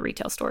don't go into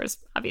retail stores,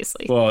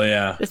 obviously. Well,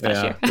 yeah. This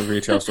past year. The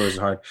retail stores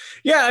are hard.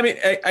 Yeah, I mean,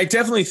 I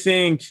definitely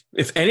think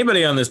if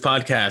anybody on this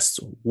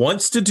podcast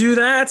wants to do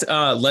that,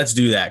 let's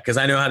do that. Because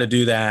I know how to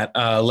do that,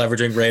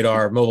 leveraging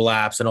Radar, mobile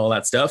apps, and all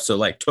that stuff. So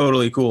like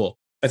totally cool.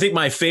 I think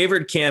my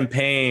favorite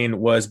campaign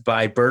was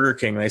by Burger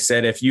King. They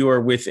said, if you are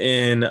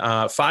within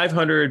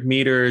 500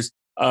 meters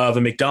of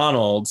a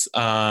McDonald's,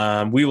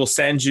 we will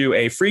send you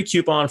a free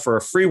coupon for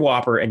a free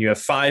Whopper and you have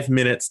 5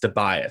 minutes to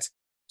buy it.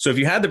 So if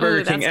you had the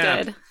Burger King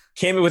app,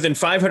 came within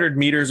 500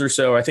 meters or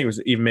so, I think it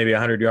was even maybe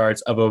 100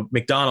 yards of a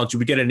McDonald's, you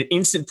would get an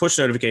instant push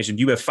notification.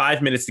 You have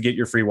 5 minutes to get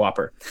your free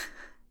Whopper.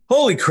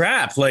 Holy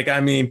crap. Like, I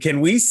mean,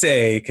 can we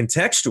say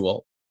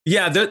contextual?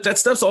 Yeah, that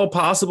stuff's all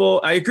possible.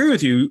 I agree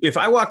with you. If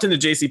I walked into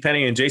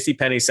JCPenney and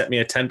JCPenney sent me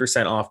a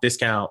 10% off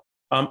discount,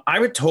 I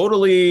would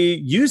totally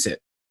use it.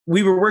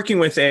 We were working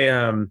with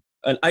an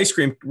ice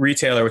cream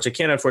retailer, which I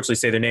can't unfortunately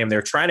say their name. They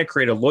were trying to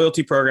create a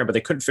loyalty program, but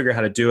they couldn't figure out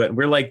how to do it. And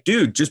we're like,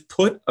 dude, just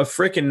put a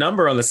freaking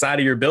number on the side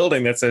of your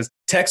building that says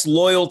text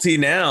loyalty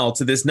now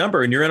to this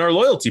number and you're in our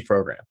loyalty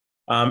program.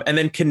 And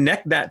then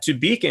connect that to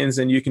beacons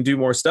and you can do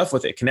more stuff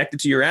with it. Connect it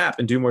to your app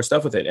and do more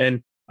stuff with it.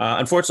 And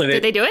unfortunately,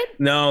 did they do it?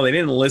 No, they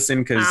didn't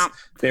listen because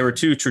they were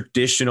too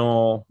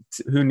traditional.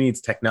 Who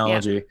needs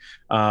technology?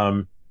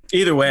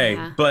 Either way,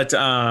 but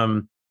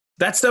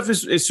that stuff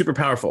is super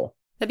powerful.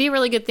 That'd be a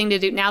really good thing to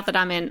do now that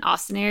I'm in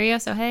Austin area.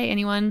 So, hey,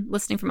 anyone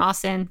listening from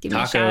Austin, give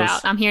me a shout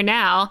out. I'm here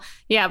now.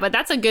 Yeah, but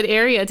that's a good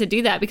area to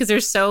do that because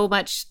there's so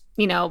much,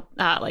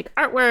 like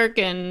artwork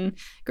and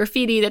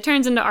graffiti that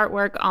turns into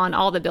artwork on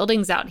all the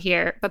buildings out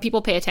here, but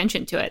people pay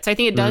attention to it. So I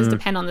think it does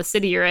depend on the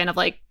city you're in of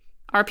like,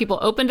 are people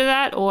open to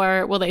that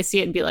or will they see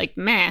it and be like,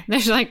 man,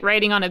 there's like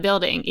writing on a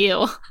building.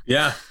 Ew.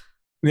 Yeah.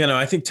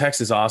 I think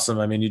text is awesome.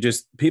 I mean,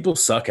 people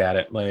suck at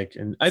it.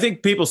 And I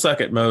think people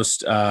suck at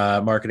most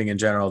marketing in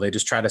general. They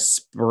just try to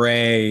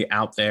spray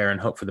out there and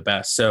hope for the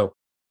best. So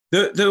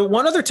the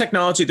one other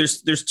technology,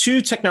 there's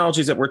two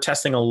technologies that we're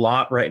testing a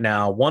lot right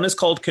now. One is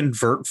called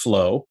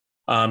ConvertFlow,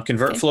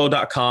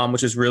 convertflow.com,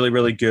 which is really,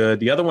 really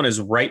good. The other one is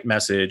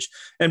RightMessage.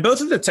 And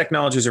both of the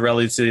technologies are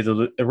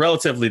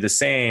relatively the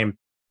same.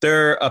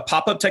 They're a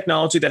pop-up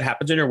technology that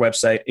happens on your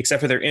website,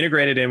 except for they're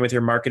integrated in with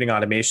your marketing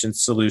automation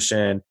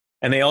solution.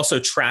 And they also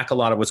track a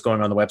lot of what's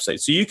going on the website.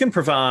 So you can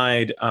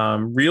provide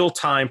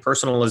real-time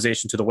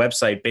personalization to the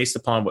website based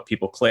upon what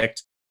people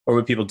clicked or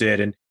what people did.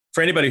 And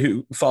for anybody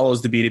who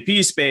follows the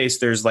B2B space,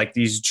 there's like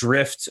these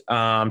Drift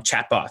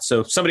chatbots.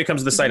 So if somebody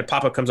comes to the site, a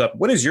pop-up comes up.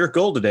 What is your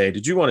goal today?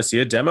 Did you want to see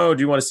a demo?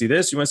 Do you want to see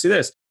this? You want to see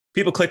this?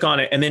 People click on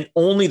it, and then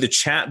only the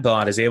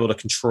chatbot is able to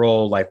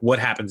control like what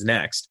happens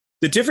next.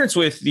 The difference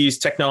with these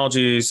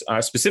technologies,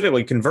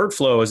 specifically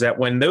ConvertFlow, is that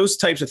when those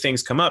types of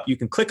things come up, you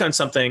can click on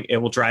something, it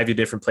will drive you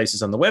different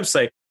places on the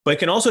website, but it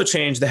can also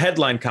change the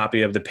headline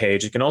copy of the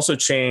page. It can also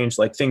change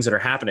like things that are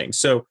happening.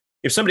 So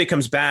if somebody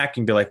comes back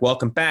and be like,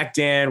 welcome back,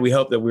 Dan, we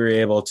hope that we were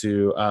able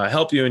to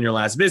help you in your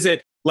last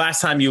visit.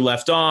 Last time you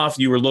left off,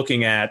 you were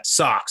looking at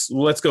socks.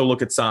 Well, let's go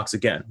look at socks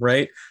again,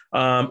 right?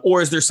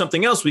 Or is there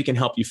something else we can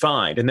help you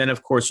find? And then,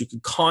 of course, you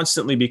can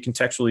constantly be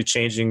contextually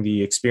changing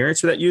the experience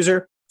for that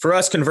user. For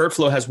us,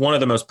 ConvertFlow has one of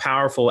the most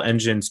powerful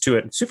engines to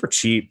it. It's super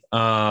cheap.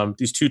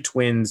 These two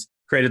twins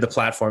created the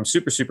platform.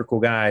 Super, super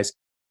cool guys.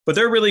 But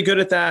they're really good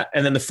at that.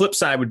 And then the flip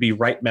side would be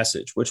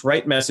RightMessage, which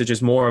RightMessage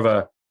is more of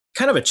a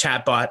kind of a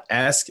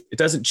chatbot-esque. It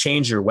doesn't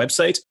change your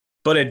website,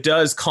 but it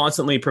does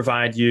constantly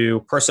provide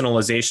you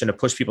personalization to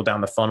push people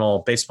down the funnel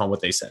based upon what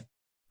they said.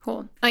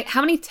 Cool. Like,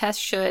 how many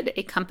tests should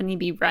a company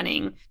be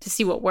running to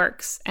see what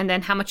works? And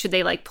then how much should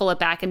they like pull it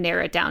back and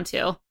narrow it down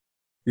to?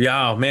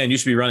 Yeah, man, you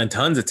should be running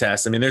tons of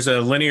tests. I mean, there's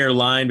a linear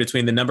line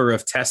between the number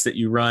of tests that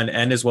you run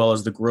and as well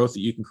as the growth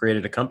that you can create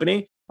at a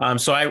company.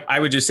 So I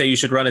would just say you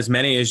should run as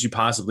many as you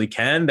possibly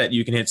can that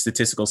you can hit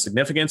statistical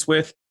significance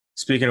with.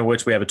 Speaking of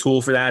which, we have a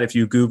tool for that. If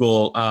you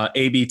Google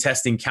A/B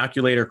testing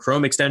calculator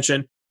Chrome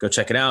extension, go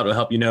check it out. It'll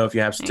help you know if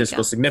you have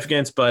statistical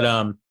significance.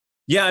 But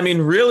yeah, I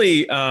mean,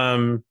 really,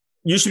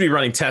 you should be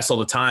running tests all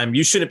the time.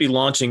 You shouldn't be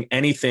launching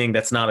anything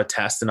that's not a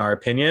test, in our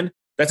opinion.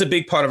 That's a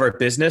big part of our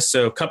business.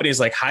 So companies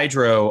like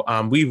Hydro,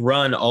 we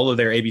run all of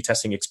their A/B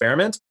testing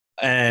experiments,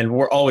 and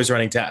we're always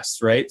running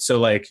tests, right? So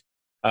like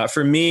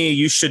for me,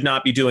 you should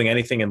not be doing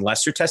anything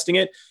unless you're testing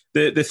it.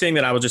 The thing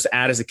that I will just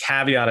add as a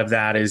caveat of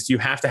that is you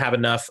have to have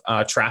enough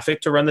traffic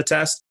to run the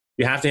test.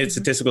 You have to hit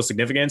statistical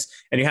significance,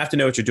 and you have to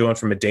know what you're doing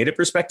from a data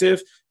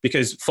perspective,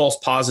 because false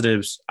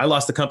positives, I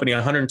lost the company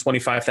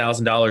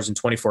 $125,000 in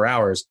 24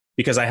 hours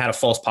because I had a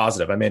false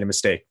positive. I made a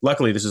mistake.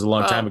 Luckily, this is a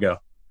long time ago.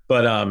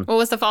 But what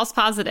was the false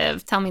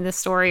positive? Tell me the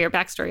story or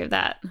backstory of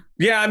that.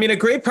 Yeah, I mean, a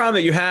great problem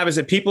that you have is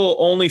that people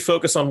only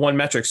focus on one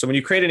metric. So when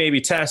you create an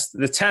A/B test,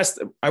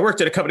 I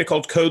worked at a company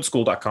called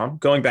codeschool.com,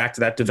 going back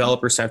to that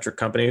developer-centric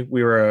company.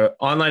 We were an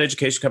online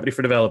education company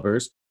for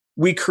developers.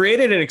 We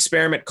created an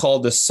experiment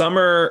called the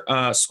summer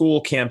school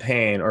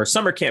campaign or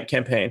summer camp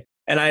campaign.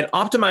 And I had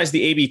optimized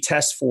the A/B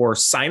test for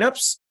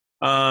signups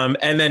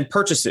and then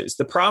purchases.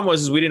 The problem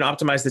was we didn't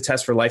optimize the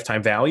test for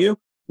lifetime value.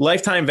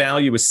 Lifetime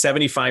value was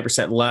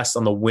 75% less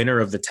on the winner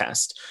of the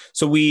test.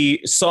 So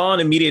we saw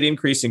an immediate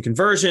increase in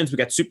conversions. We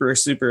got super,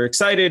 super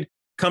excited.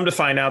 Come to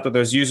find out that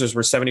those users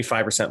were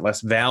 75%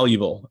 less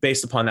valuable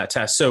based upon that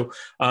test. So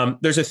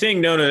there's a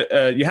thing known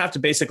as you have to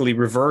basically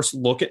reverse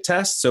look at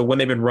tests. So when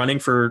they've been running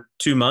for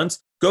 2 months,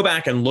 go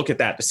back and look at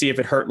that to see if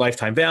it hurt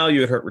lifetime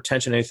value, it hurt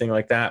retention, anything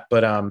like that.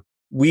 But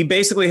we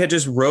basically had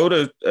just wrote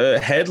a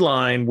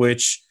headline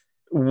which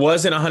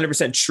wasn't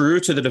 100% true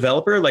to the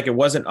developer. Like it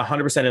wasn't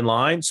 100% in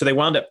line. So they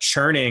wound up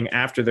churning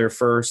after their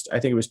first,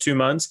 I think it was 2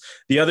 months.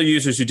 The other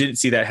users who didn't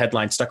see that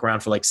headline stuck around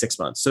for like 6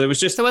 months. So it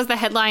was just. So was the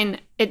headline,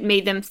 it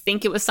made them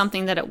think it was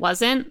something that it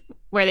wasn't,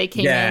 where they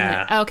came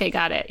in? Okay,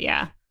 got it.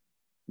 Yeah.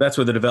 That's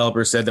what the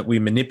developer said, that we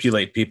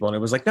manipulate people. And it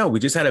was like, no, we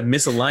just had a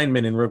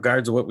misalignment in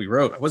regards to what we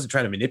wrote. I wasn't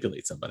trying to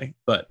manipulate somebody,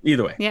 but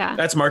either way,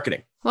 that's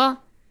marketing.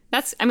 Well,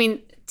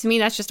 to me,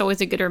 that's just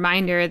always a good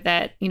reminder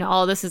that,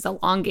 all of this is a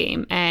long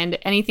game, and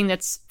anything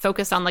that's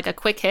focused on like a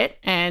quick hit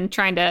and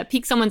trying to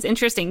pique someone's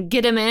interest and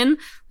get them in,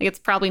 like it's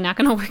probably not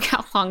going to work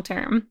out long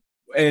term.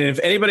 And if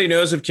anybody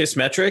knows of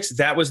Kissmetrics,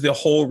 that was the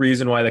whole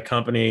reason why the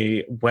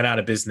company went out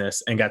of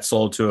business and got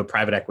sold to a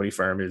private equity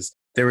firm. Is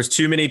there was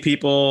too many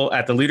people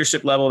at the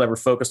leadership level that were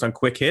focused on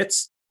quick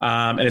hits.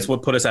 And it's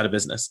what put us out of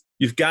business.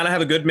 You've got to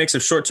have a good mix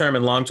of short-term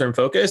and long-term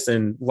focus.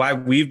 And why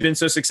we've been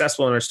so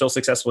successful and are still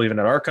successful even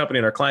at our company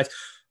and our clients,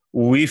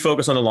 we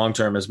focus on the long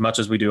term as much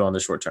as we do on the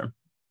short term.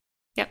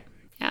 Yep.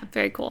 Yeah.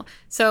 Very cool.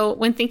 So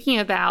when thinking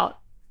about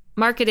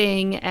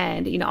marketing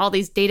and, all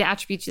these data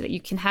attributes that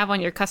you can have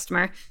on your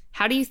customer,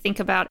 how do you think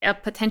about a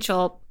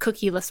potential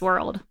cookieless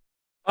world?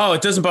 Oh,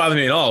 it doesn't bother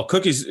me at all.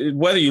 Cookies,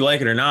 whether you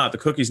like it or not, the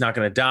cookie's not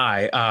going to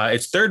die.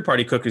 It's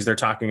third-party cookies they're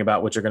talking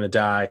about, which are going to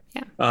die.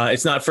 Yeah.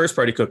 It's not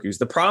first-party cookies.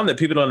 The problem that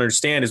people don't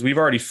understand is we've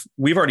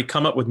already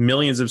come up with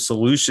millions of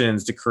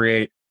solutions to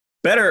create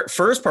better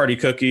first-party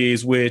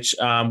cookies, which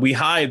we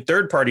hide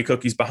third-party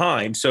cookies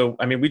behind. So,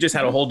 I mean, we just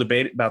had a whole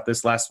debate about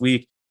this last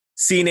week.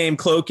 CNAME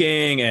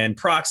cloaking and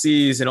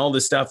proxies and all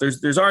this stuff.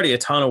 There's already a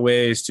ton of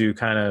ways to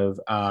kind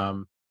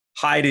of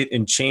hide it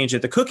and change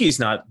it. The cookie's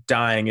not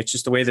dying. It's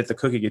just the way that the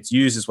cookie gets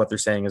used is what they're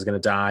saying is going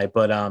to die.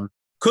 But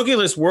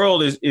cookieless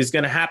world is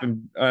going to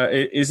happen.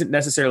 It isn't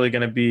necessarily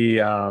going to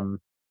be.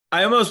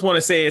 I almost want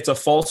to say it's a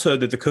falsehood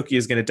that the cookie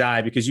is going to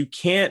die, because you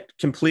can't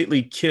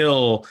completely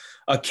kill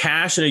a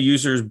cache in a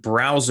user's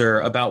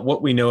browser about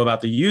what we know about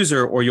the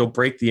user, or you'll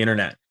break the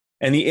internet.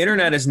 And the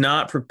internet is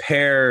not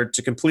prepared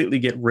to completely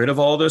get rid of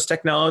all those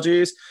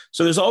technologies.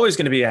 So there's always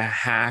going to be a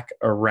hack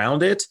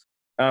around it.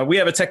 We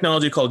have a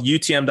technology called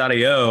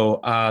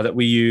UTM.io that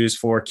we use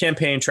for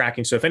campaign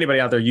tracking. So if anybody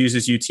out there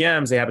uses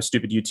UTMs, they have a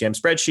stupid UTM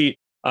spreadsheet.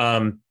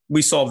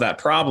 We solve that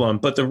problem.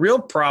 But the real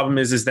problem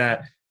is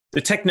that the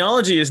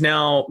technology is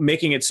now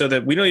making it so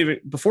that we don't even,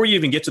 before you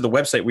even get to the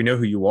website, we know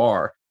who you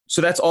are.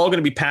 So that's all going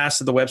to be passed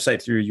to the website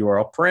through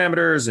URL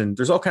parameters, and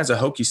there's all kinds of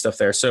hokey stuff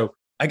there. So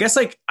I guess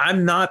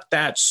I'm not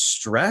that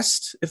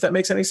stressed, if that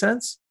makes any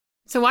sense.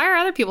 So why are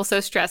other people so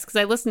stressed? Because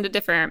I listen to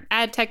different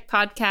ad tech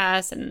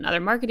podcasts and other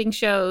marketing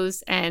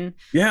shows. And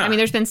I mean,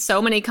 there's been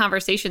so many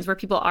conversations where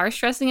people are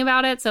stressing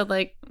about it. So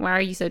why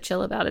are you so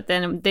chill about it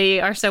then?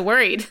 They are so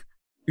worried.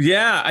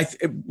 Yeah.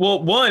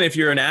 Well, one, if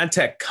you're an ad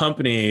tech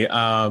company,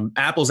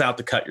 Apple's out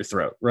to cut your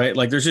throat, right?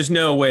 Like there's just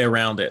no way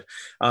around it.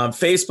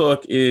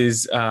 Facebook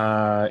is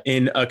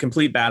in a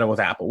complete battle with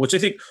Apple, which I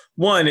think,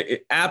 one,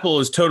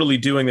 Apple is totally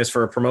doing this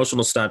for a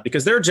promotional stunt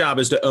because their job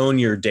is to own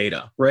your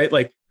data, right?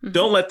 Like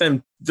don't let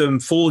them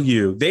fool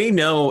you. They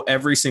know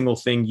every single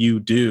thing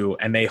you do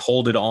and they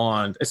hold it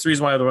on. It's the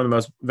reason why they're one of the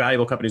most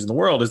valuable companies in the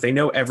world, is they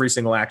know every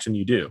single action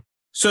you do.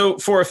 So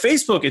for a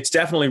Facebook, it's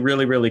definitely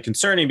really, really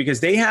concerning because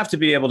they have to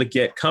be able to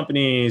get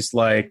companies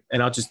like,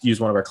 and I'll just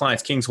use one of our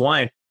clients, King's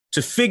Hawaiian,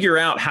 to figure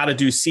out how to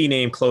do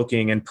CNAME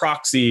cloaking and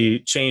proxy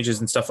changes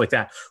and stuff like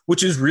that,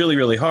 which is really,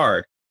 really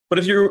hard. But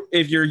if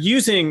you're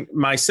using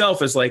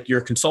myself as like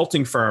your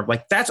consulting firm,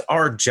 like that's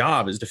our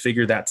job, is to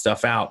figure that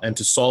stuff out and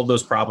to solve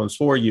those problems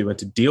for you and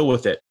to deal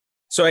with it.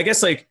 So I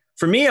guess like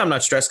for me, I'm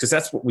not stressed because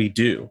that's what we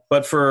do.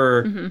 But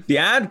for the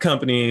ad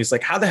companies,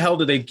 like how the hell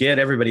do they get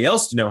everybody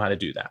else to know how to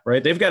do that,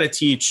 right? They've got to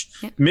teach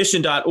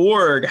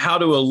Mission.org how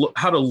to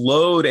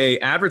load a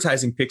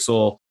advertising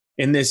pixel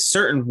in this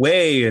certain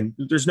way. And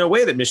there's no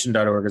way that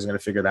Mission.org is going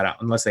to figure that out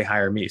unless they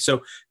hire me.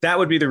 So that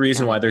would be the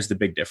reason why there's the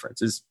big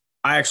difference, is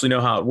I actually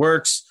know how it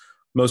works.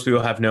 Most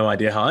people have no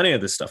idea how any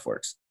of this stuff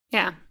works.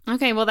 Yeah.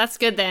 Okay. Well, that's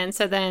good then.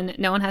 So then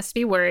no one has to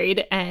be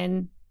worried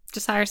and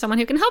just hire someone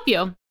who can help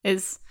you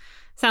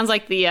sounds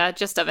like the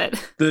gist of it.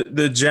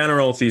 The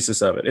general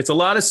thesis of it. It's a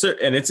lot of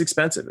and it's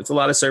expensive. It's a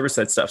lot of server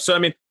side stuff. So, I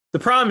mean, The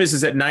problem is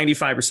that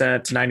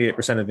 95% to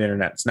 98% of the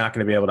internet is not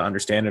going to be able to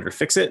understand it or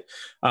fix it.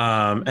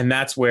 And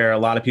that's where a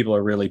lot of people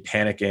are really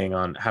panicking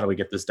on how do we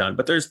get this done.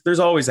 But there's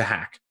always a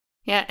hack.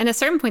 Yeah. And at a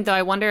certain point, though,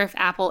 I wonder if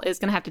Apple is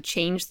going to have to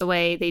change the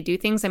way they do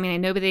things. I mean, I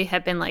know they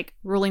have been like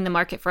ruling the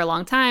market for a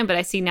long time, but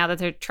I see now that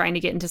they're trying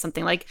to get into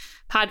something like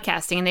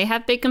podcasting, and they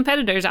have big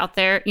competitors out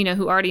there, you know,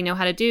 who already know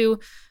how to do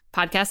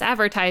podcast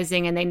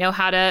advertising, and they know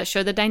how to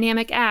show the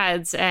dynamic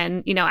ads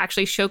and, you know,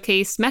 actually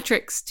showcase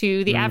metrics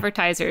to the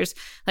advertisers.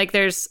 Like,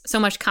 there's so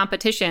much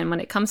competition when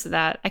it comes to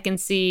that. I can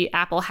see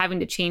Apple having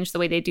to change the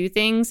way they do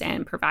things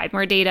and provide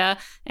more data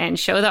and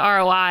show the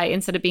ROI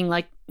instead of being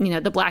like, you know,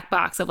 the black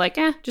box of like,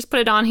 just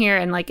put it on here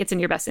and like it's in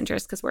your best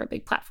interest because we're a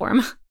big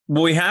platform.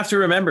 Well, we have to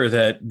remember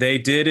that they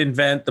did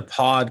invent the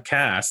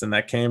podcast, and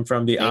that came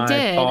from the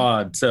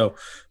iPod. So,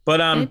 but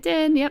it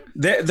did, yep.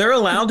 They're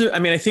allowed to. I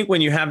mean, I think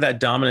when you have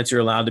that dominance,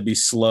 you're allowed to be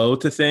slow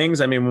to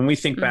things. I mean, when we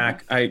think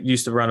back, I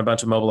used to run a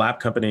bunch of mobile app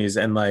companies,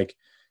 and like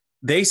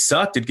they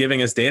sucked at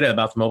giving us data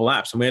about the mobile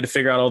apps, and we had to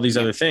figure out all these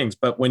other things.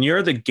 But when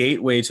you're the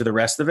gateway to the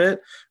rest of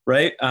it,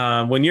 right?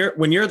 When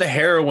you're the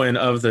heroine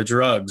of the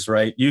drugs,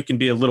 right? You can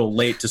be a little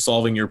late to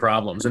solving your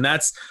problems, and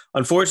that's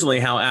unfortunately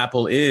how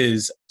Apple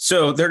is.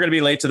 So they're going to be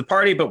late to the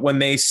party, but when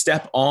they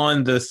step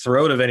on the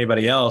throat of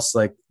anybody else,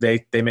 like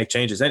they make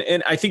changes.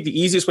 And I think the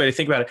easiest way to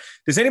think about it,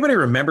 does anybody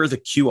remember the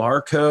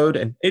QR code?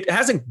 And it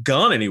hasn't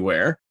gone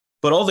anywhere,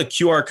 but all the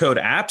QR code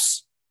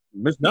apps,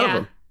 there's none of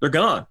them. They're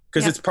gone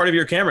because it's part of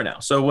your camera now.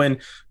 So when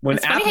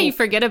it's Apple, funny how you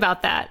forget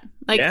about that.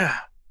 Like,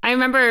 I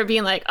remember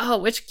being like, oh,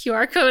 which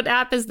QR code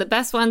app is the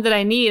best one that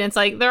I need? And it's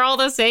like, they're all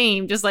the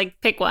same. Just like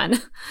pick one.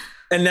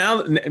 And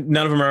now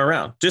none of them are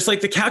around, just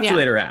like the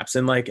calculator apps.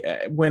 And like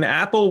when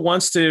Apple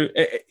wants to,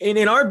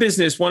 in our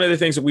business, one of the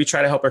things that we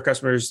try to help our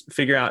customers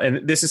figure out,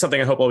 and this is something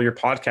I hope all your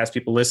podcast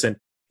people listen.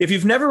 If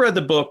you've never read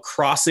the book,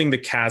 Crossing the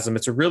Chasm,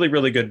 it's a really,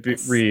 really good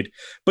read.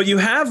 But you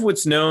have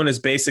what's known as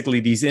basically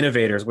these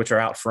innovators, which are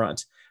out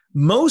front.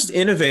 Most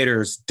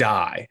innovators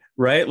die,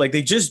 right? Like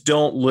they just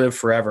don't live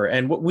forever.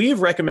 And what we've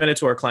recommended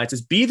to our clients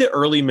is be the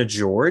early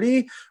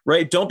majority,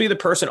 right? Don't be the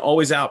person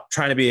always out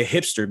trying to be a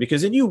hipster,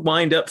 because then you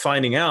wind up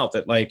finding out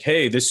that like,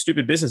 hey, this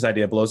stupid business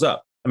idea blows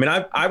up. I mean,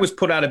 I was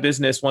put out of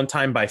business one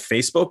time by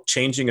Facebook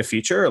changing a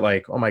feature.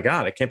 Like, oh my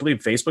God, I can't believe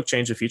Facebook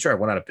changed a feature. I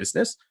went out of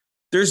business.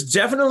 There's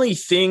definitely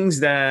things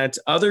that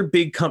other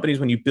big companies,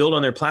 when you build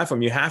on their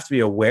platform, you have to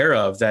be aware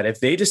of that if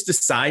they just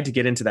decide to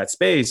get into that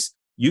space,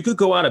 you could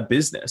go out of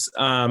business,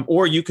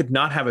 or you could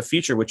not have a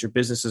feature which your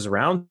business is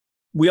around.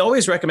 We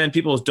always recommend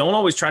people don't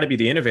always try to be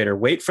the innovator.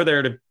 Wait for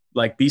there to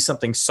like be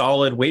something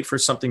solid. Wait for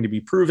something to be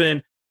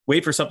proven.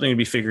 Wait for something to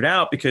be figured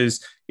out.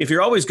 Because if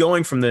you're always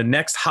going from the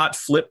next hot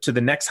flip to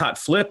the next hot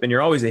flip, and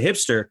you're always a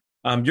hipster,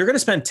 you're going to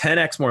spend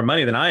 10x more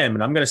money than I am,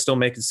 and I'm going to still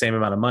make the same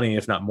amount of money,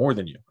 if not more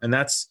than you. And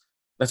that's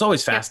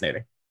always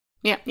fascinating.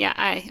 Yeah.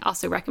 I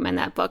also recommend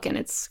that book, and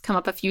it's come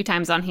up a few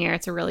times on here.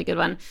 It's a really good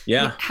one.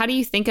 Yeah. How do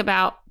you think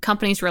about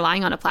companies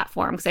relying on a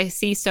platform? Because I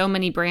see so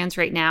many brands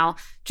right now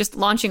just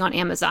launching on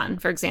Amazon,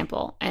 for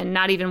example, and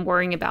not even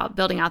worrying about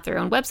building out their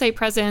own website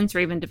presence or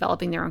even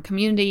developing their own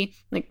community.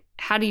 Like,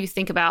 how do you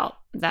think about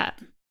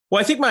that? Well,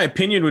 I think my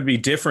opinion would be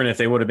different if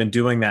they would have been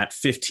doing that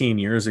 15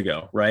 years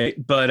ago, right?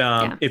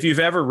 But if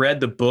you've ever read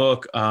the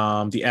book,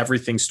 The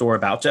Everything Store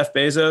about Jeff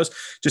Bezos,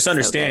 just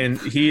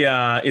understand he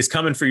is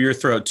coming for your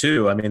throat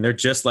too. I mean, they're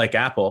just like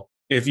Apple.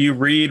 If you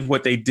read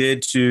what they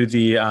did to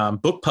the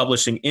book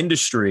publishing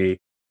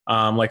industry,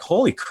 like,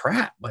 holy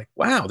crap, like,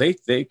 wow,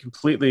 they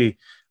completely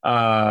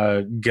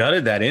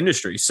gutted that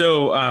industry.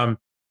 So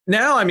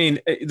now, I mean,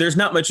 there's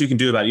not much you can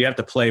do about it. You have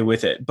to play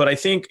with it. But I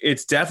think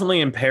it's definitely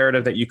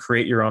imperative that you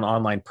create your own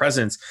online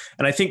presence.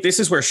 And I think this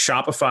is where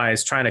Shopify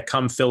is trying to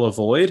come fill a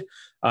void.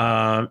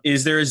 There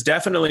is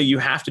definitely, you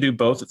have to do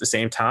both at the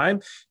same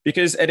time,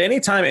 because at any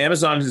time,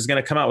 Amazon is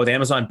going to come out with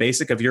Amazon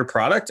Basic of your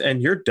product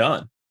and you're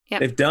done. Yep.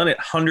 They've done it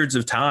hundreds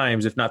of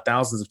times, if not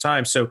thousands of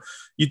times. So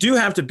you do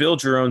have to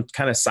build your own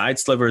kind of side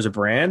sliver as a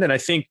brand. And I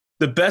think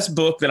the best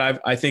book that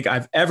I think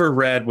I've ever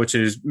read, which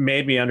has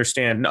made me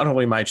understand not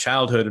only my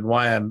childhood and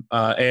why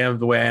I am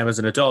the way I am as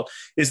an adult,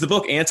 is the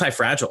book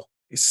Anti-Fragile.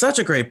 It's such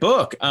a great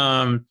book.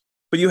 But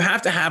you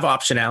have to have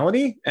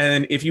optionality.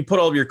 And if you put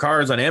all of your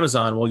cards on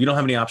Amazon, well, you don't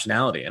have any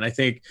optionality. And I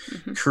think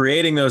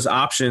creating those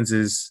options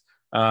is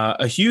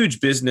a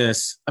huge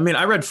business. I mean,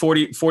 I read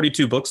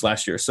 42 books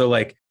last year. So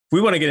like, we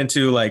want to get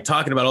into like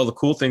talking about all the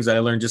cool things that I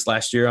learned just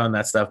last year on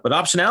that stuff, but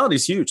optionality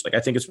is huge. Like, I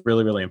think it's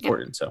really, really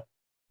important. So.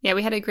 Yeah,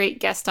 we had a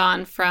great guest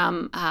on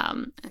from,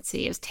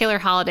 it was Taylor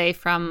Holiday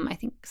from, I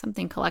think,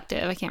 something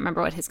Collective. I can't remember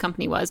what his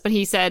company was, but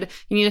he said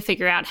you need to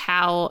figure out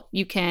how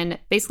you can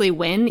basically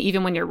win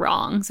even when you're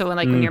wrong. So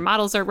when your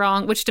models are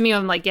wrong, which to me,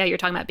 I'm like, yeah, you're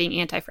talking about being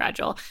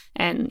anti-fragile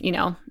and,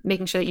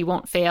 making sure that you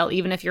won't fail,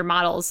 even if your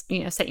models,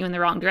 set you in the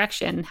wrong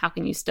direction. How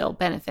can you still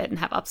benefit and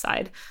have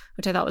upside,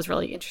 which I thought was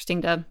really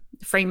interesting to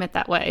frame it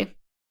that way.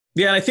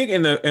 Yeah, and I think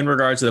in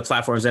regards to the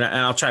platforms, and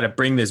I'll try to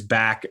bring this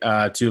back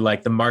to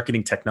like the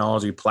marketing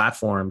technology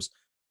platforms,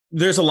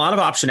 there's a lot of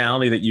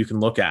optionality that you can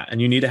look at, and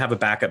you need to have a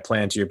backup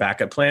plan to your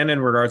backup plan in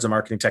regards to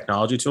marketing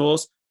technology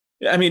tools.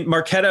 I mean,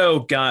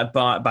 Marketo got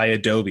bought by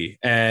Adobe,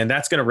 and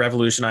that's going to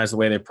revolutionize the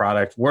way their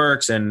product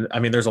works. And I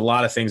mean, there's a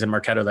lot of things in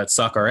Marketo that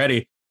suck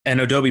already. And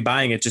Adobe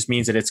buying it just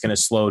means that it's going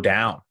to slow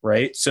down,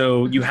 right?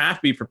 So you have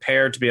to be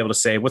prepared to be able to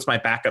say, what's my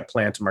backup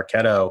plan to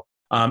Marketo?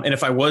 And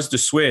if I was to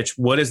switch,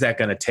 what is that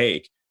going to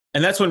take?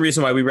 And that's one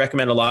reason why we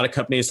recommend a lot of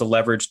companies to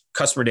leverage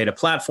customer data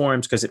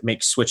platforms, because it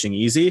makes switching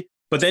easy.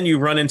 But then you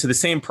run into the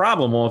same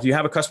problem. Well, if you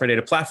have a customer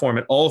data platform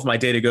and all of my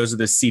data goes to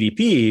this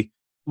CDP,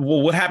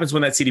 well, what happens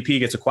when that CDP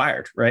gets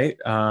acquired, right?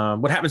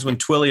 What happens when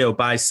Twilio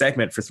buys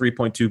Segment for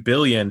 $3.2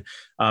 billion?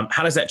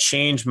 How does that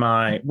change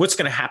what's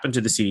going to happen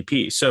to the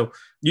CDP? So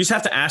you just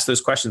have to ask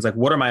those questions, like,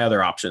 what are my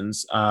other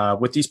options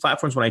with these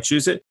platforms when I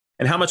choose it?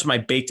 And how much am I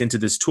baked into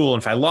this tool?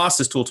 And if I lost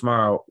this tool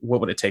tomorrow,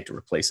 what would it take to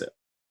replace it?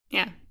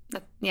 Yeah,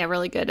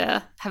 really good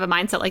to have a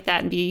mindset like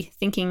that and be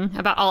thinking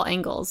about all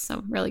angles.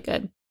 So really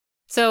good.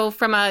 So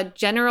from a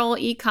general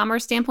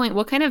e-commerce standpoint,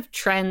 what kind of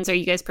trends are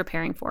you guys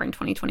preparing for in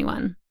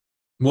 2021?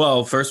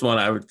 Well, first one,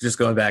 I was just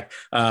going back,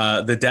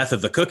 the death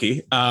of the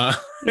cookie.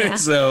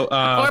 So,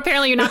 or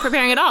apparently you're not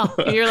preparing at all.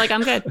 You're like,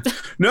 I'm good.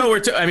 No,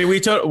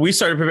 we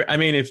started preparing. I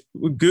mean, if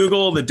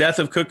Google the death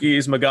of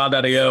cookies,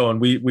 Magal.io,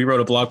 and we wrote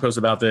a blog post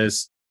about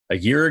this a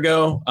year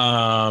ago.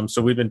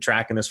 So we've been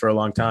tracking this for a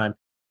long time.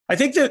 I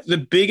think that the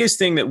biggest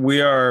thing that we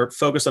are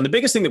focused on, the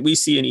biggest thing that we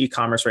see in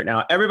e-commerce right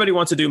now, everybody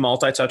wants to do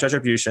multi-touch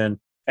attribution.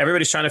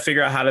 Everybody's trying to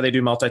figure out how do they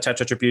do multi-touch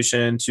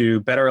attribution to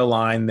better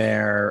align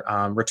their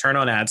return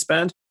on ad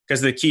spend.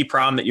 Because the key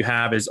problem that you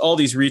have is all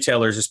these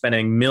retailers are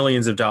spending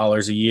millions of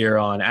dollars a year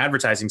on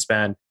advertising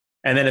spend.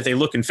 And then if they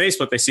look in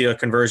Facebook, they see a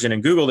conversion.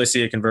 In Google, they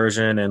see a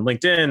conversion. And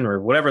LinkedIn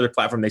or whatever other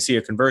platform, they see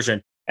a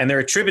conversion. And they're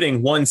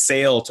attributing one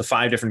sale to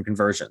 5 different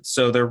conversions.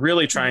 So they're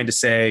really trying to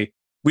say,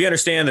 we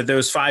understand that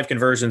those 5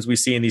 conversions we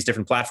see in these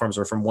different platforms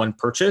are from one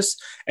purchase.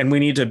 And we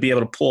need to be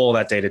able to pull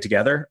that data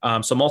together.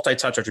 So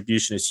multi-touch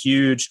attribution is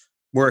huge.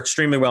 We're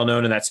extremely well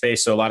known in that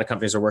space. So a lot of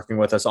companies are working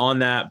with us on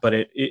that, but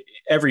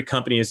every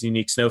company is a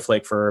unique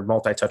snowflake for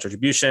multi-touch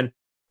attribution.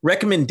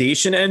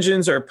 Recommendation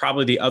engines are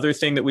probably the other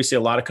thing that we see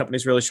a lot of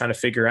companies really trying to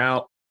figure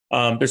out.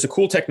 There's a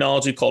cool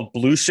technology called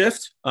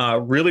Blueshift,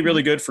 really,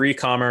 really good for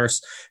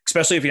e-commerce,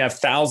 especially if you have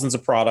thousands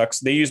of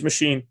products. They use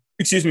machine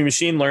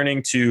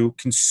learning to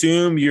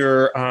consume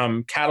your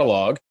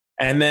catalog.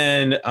 And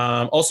then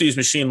also use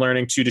machine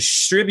learning to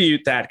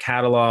distribute that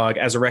catalog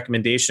as a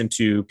recommendation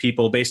to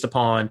people based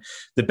upon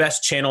the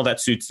best channel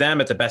that suits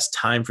them at the best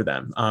time for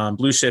them.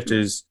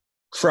 Blueshift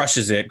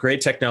crushes it.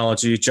 Great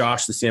technology.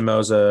 Josh, the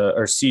CMO,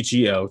 or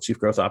CGO, Chief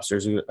Growth Officer,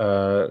 is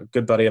a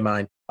good buddy of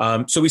mine.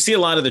 So we see a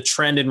lot of the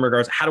trend in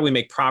regards to how do we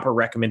make proper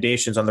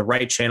recommendations on the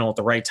right channel at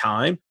the right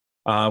time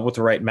with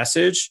the right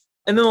message.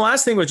 And then the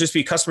last thing would just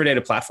be customer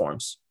data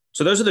platforms.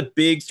 So those are the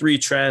big 3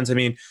 trends. I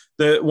mean,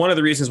 one of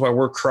the reasons why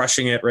we're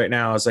crushing it right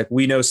now is like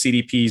we know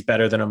CDPs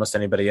better than almost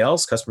anybody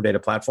else, customer data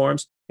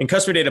platforms. And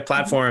customer data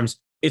platforms,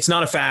 it's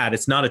not a fad.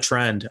 It's not a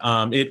trend.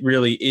 It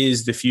really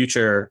is the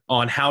future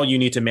on how you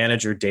need to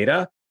manage your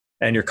data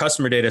and your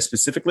customer data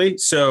specifically.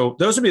 So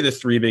those would be the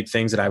 3 big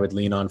things that I would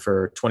lean on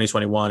for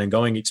 2021 and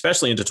going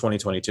especially into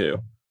 2022.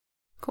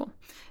 Cool.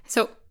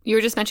 So you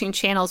were just mentioning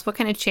channels. What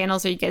kind of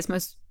channels are you guys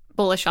most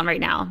bullish on right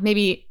now?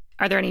 Maybe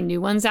are there any new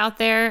ones out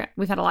there?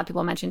 We've had a lot of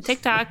people mention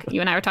TikTok.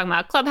 You and I were talking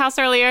about Clubhouse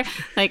earlier.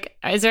 Like,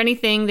 is there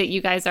anything that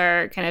you guys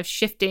are kind of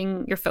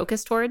shifting your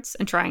focus towards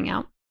and trying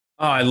out?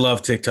 Oh, I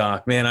love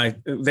TikTok,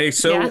 man. They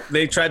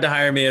tried to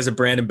hire me as a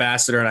brand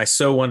ambassador, and I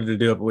so wanted to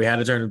do it, but we had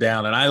to turn them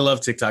down. And I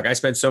love TikTok. I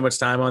spend so much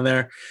time on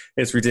there;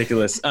 it's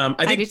ridiculous.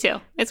 I do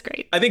too. It's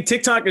great. I think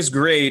TikTok is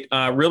great.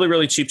 Really,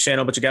 really cheap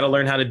channel, but you got to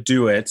learn how to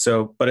do it.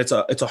 So, but it's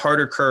a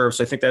harder curve.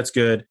 So I think that's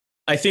good.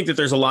 I think that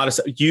there's a lot of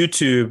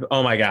YouTube.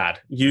 Oh my God,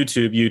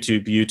 YouTube.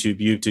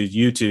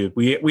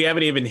 We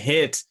haven't even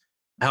hit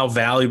how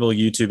valuable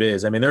YouTube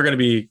is. I mean, they're going to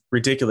be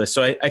ridiculous.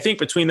 So I think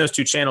between those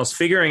 2 channels,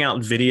 figuring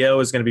out video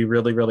is going to be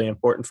really, really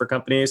important for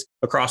companies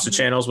across the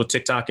channels with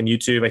TikTok and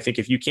YouTube. I think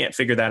if you can't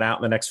figure that out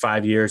in the next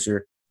 5 years,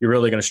 you're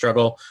really going to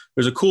struggle.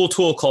 There's a cool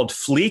tool called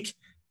Fleek,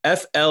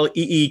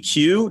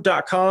 FLEEQ.com,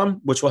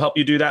 which will help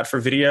you do that for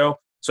video.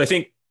 So I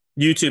think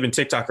YouTube and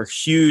TikTok are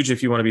huge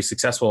if you want to be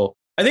successful.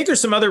 I think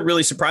there's some other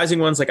really surprising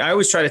ones. Like I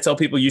always try to tell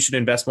people you should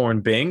invest more in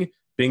Bing.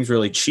 Bing's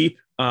really cheap.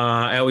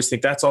 I always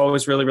think that's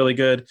always really, really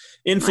good.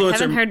 Influencer. I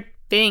haven't heard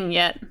Bing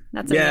yet.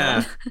 That's a new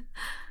one.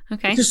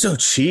 Okay. It's just so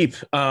cheap.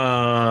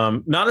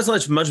 Not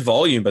as much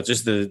volume, but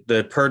just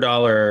the per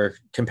dollar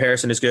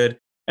comparison is good.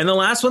 And the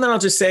last one that I'll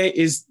just say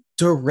is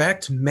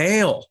direct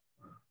mail.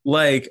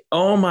 Like,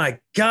 oh my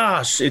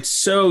gosh, it's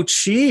so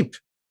cheap.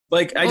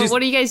 Like,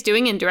 what are you guys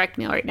doing in direct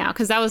mail right now?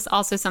 Because that was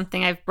also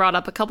something I've brought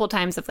up a couple of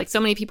times of like so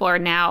many people are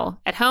now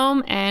at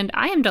home, and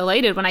I am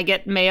delighted when I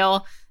get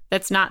mail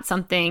that's not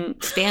something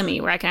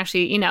spammy, where I can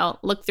actually,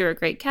 look through a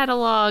great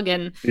catalog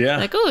and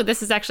like, oh,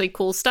 this is actually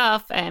cool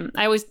stuff. And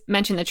I always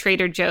mention the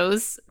Trader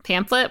Joe's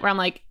pamphlet where I'm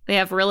like, they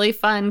have really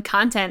fun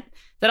content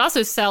that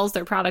also sells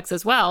their products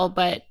as well.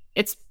 But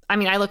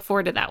I look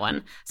forward to that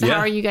one. So how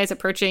are you guys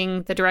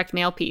approaching the direct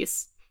mail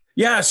piece?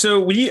 Yeah,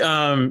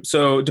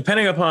 so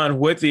depending upon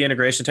what the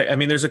integration tech, I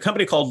mean, there's a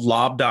company called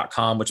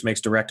lob.com, which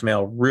makes direct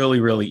mail really,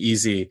 really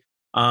easy.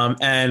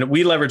 And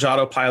we leverage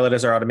Autopilot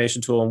as our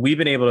automation tool. And we've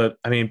been able to,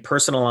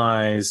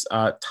 personalize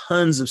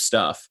tons of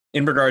stuff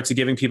in regard to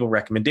giving people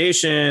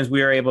recommendations.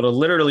 We are able to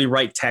literally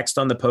write text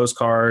on the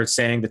postcard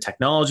saying the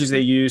technologies they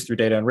use through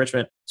data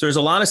enrichment. So there's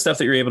a lot of stuff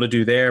that you're able to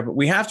do there. But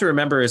we have to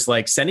remember is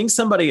like sending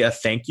somebody a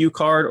thank you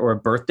card or a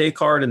birthday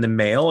card in the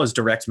mail as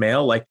direct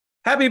mail, like,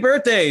 happy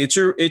birthday. It's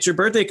your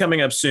birthday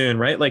coming up soon,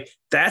 right? Like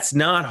that's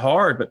not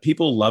hard, but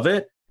people love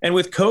it. And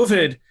with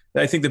COVID,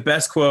 I think the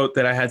best quote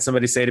that I had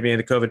somebody say to me in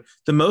the COVID,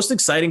 the most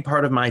exciting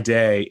part of my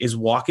day is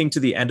walking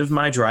to the end of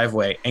my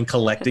driveway and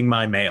collecting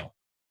my mail.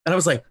 And I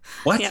was like,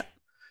 what? Yep.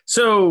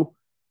 So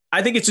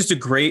I think it's just a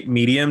great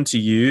medium to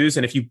use.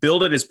 And if you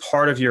build it as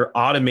part of your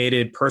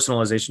automated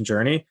personalization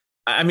journey,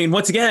 I mean,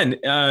 once again,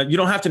 you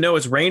don't have to know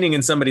it's raining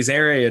in somebody's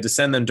area to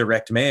send them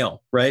direct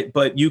mail, right?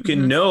 But you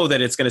can know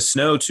that it's going to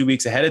snow 2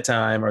 weeks ahead of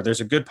time, or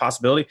there's a good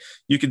possibility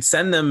you could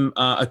send them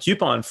a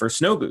coupon for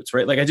snow boots,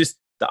 right? Like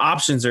the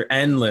options are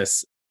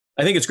endless.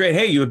 I think it's great.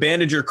 Hey, you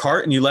abandoned your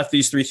cart and you left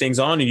these 3 things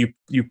on, and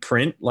you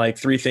print like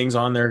 3 things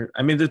on there.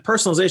 I mean, the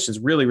personalization is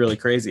really, really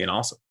crazy and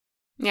awesome.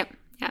 Yep.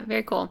 Yeah,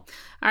 very cool.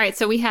 All right,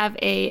 so we have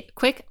a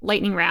quick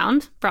lightning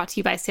round brought to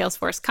you by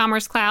Salesforce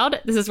Commerce Cloud.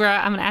 This is where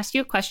I'm going to ask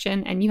you a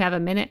question, and you have a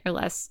minute or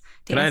less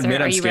to answer. Can I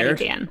admit I'm scared?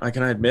 Ready, Dan?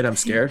 Can I admit I'm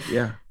scared?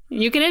 Yeah.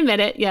 You can admit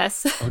it,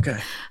 yes. Okay.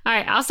 All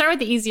right, I'll start with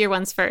the easier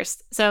ones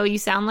first. So you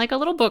sound like a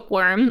little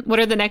bookworm. What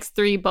are the next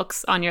 3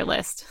 books on your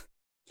list?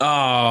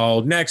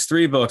 Oh, next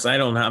 3 books.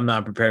 I'm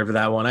not prepared for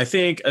that one. I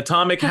think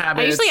Atomic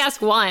Habits. I usually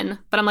ask 1,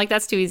 but I'm like,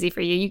 that's too easy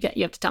for you.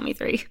 You have to tell me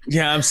 3.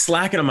 Yeah, I'm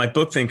slacking on my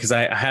book thing because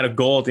I had a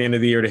goal at the end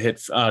of the year to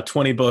hit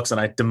 20 books and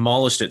I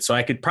demolished it. So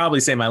I could probably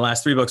say my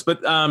last 3 books.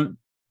 But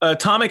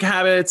Atomic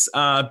Habits,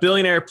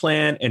 Billionaire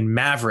Plan, and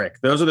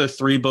Maverick. Those are the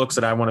 3 books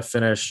that I want to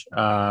finish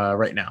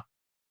right now.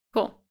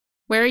 Cool.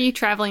 Where are you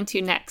traveling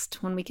to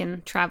next when we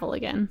can travel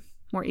again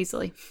more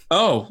easily?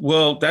 Oh,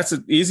 well, that's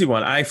an easy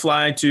one. I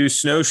fly to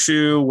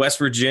Snowshoe, West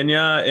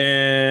Virginia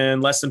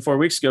in less than 4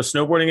 weeks to go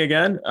snowboarding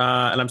again.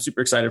 And I'm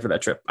super excited for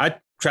that trip. I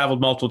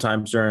traveled multiple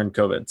times during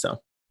COVID.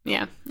 So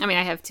yeah, I mean,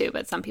 I have too,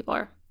 but some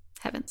people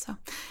haven't. So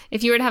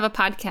if you were to have a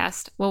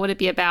podcast, what would it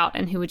be about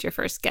and who would your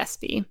first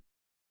guest be?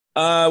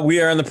 We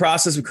are in the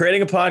process of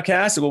creating a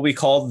podcast. It will be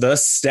called The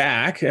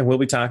Stack, and we'll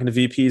be talking to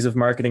VPs of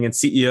marketing and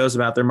CEOs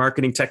about their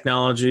marketing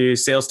technology,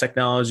 sales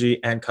technology,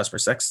 and customer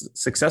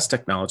success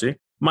technology.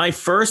 My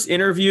first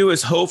interview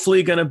is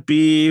hopefully going to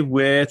be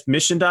with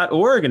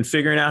Mission.org and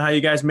figuring out how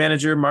you guys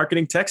manage your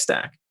marketing tech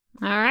stack.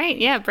 All right.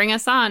 Yeah, bring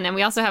us on. And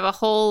we also have a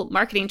whole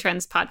Marketing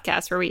Trends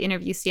podcast where we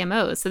interview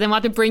CMOs. So then we'll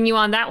have to bring you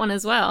on that one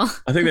as well.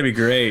 I think that'd be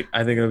great.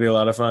 I think it'll be a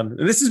lot of fun.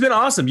 This has been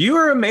awesome. You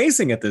are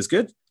amazing at this.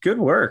 Good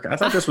work. I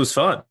thought this was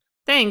fun.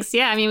 Thanks.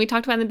 Yeah. I mean, we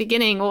talked about in the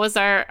beginning, what was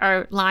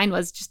our line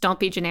was just don't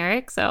be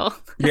generic. So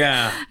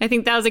yeah, I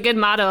think that was a good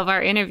motto of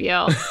our interview.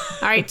 All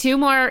right. 2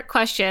 more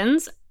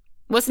questions.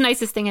 What's the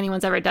nicest thing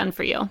anyone's ever done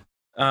for you?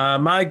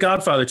 My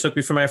godfather took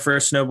me for my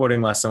first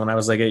snowboarding lesson when I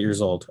was like 8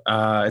 years old.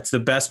 It's the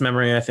best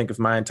memory, I think, of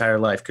my entire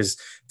life because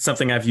it's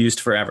something I've used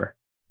forever.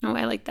 Oh,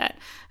 I like that.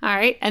 All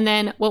right. And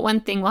then what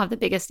one thing will have the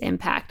biggest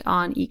impact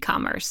on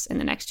e-commerce in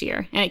the next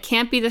year? And it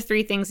can't be the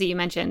 3 things that you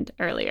mentioned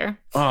earlier.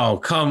 Oh,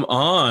 come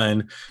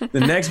on. The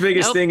next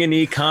biggest thing in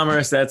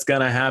e-commerce that's going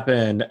to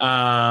happen.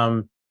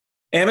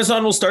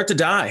 Amazon will start to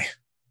die.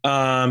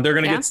 They're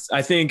going to get,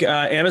 I think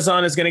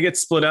Amazon is going to get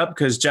split up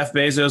because Jeff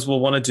Bezos will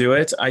want to do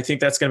it. I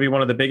think that's going to be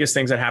one of the biggest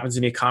things that happens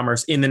in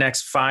e-commerce in the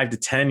next 5 to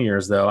 10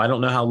 years, though. I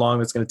don't know how long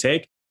that's going to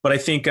take, but I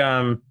think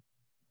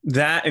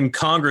that and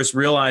Congress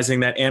realizing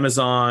that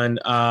Amazon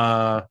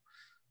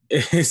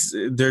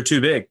they're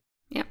too big.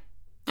 Yeah.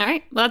 All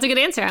right. Well, that's a good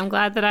answer. I'm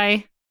glad that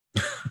I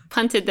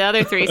punted the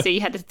other 3, so you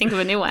had to think of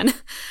a new one.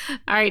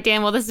 All right,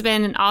 Dan. Well, this has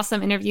been an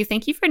awesome interview.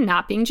 Thank you for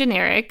not being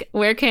generic.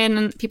 Where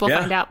can people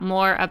find out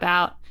more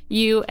about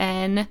you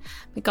and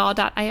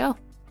McGaw.io?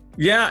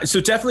 Yeah, so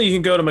definitely you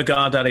can go to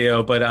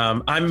McGaw.io, but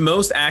I'm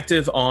most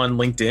active on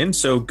LinkedIn.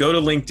 So go to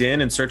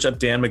LinkedIn and search up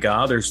Dan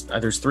McGaw.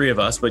 There's 3 of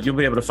us, but you'll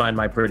be able to find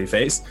my pretty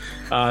face.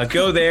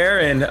 Go there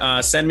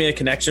and send me a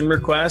connection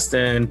request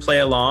and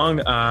play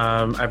along.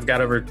 I've got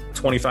over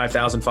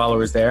 25,000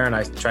 followers there, and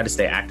I try to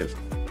stay active.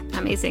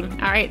 Amazing.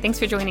 All right, thanks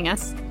for joining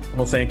us.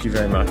 Well, thank you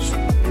very much.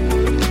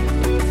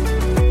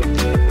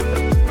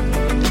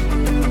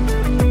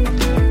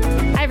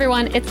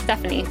 Everyone, it's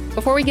Stephanie.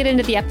 Before we get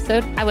into the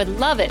episode, I would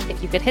love it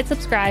if you could hit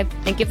subscribe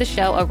and give the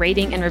show a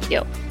rating and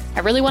review.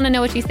 I really want to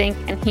know what you think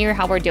and hear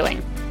how we're doing.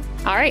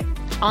 All right,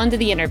 on to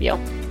the interview.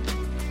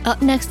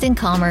 Up Next in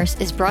Commerce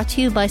is brought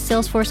to you by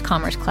Salesforce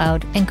Commerce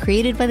Cloud and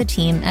created by the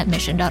team at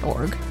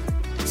Mission.org.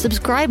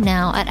 Subscribe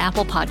now at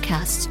Apple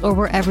Podcasts or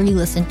wherever you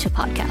listen to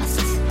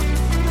podcasts.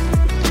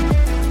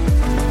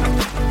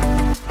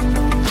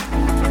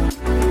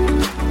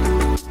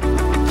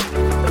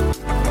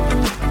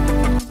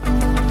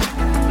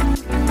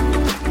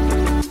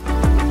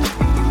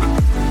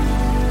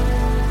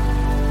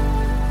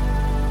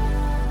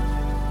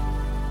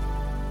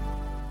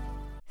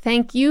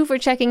 Thank you for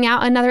checking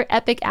out another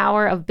epic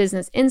hour of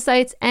business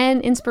insights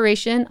and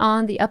inspiration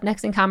on the Up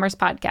Next in Commerce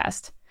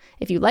podcast.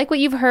 If you like what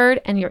you've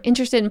heard and you're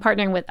interested in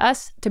partnering with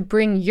us to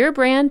bring your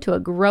brand to a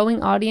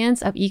growing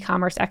audience of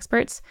e-commerce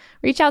experts,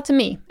 reach out to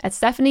me at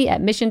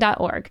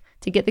Stephanie@mission.org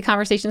to get the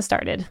conversation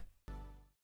started.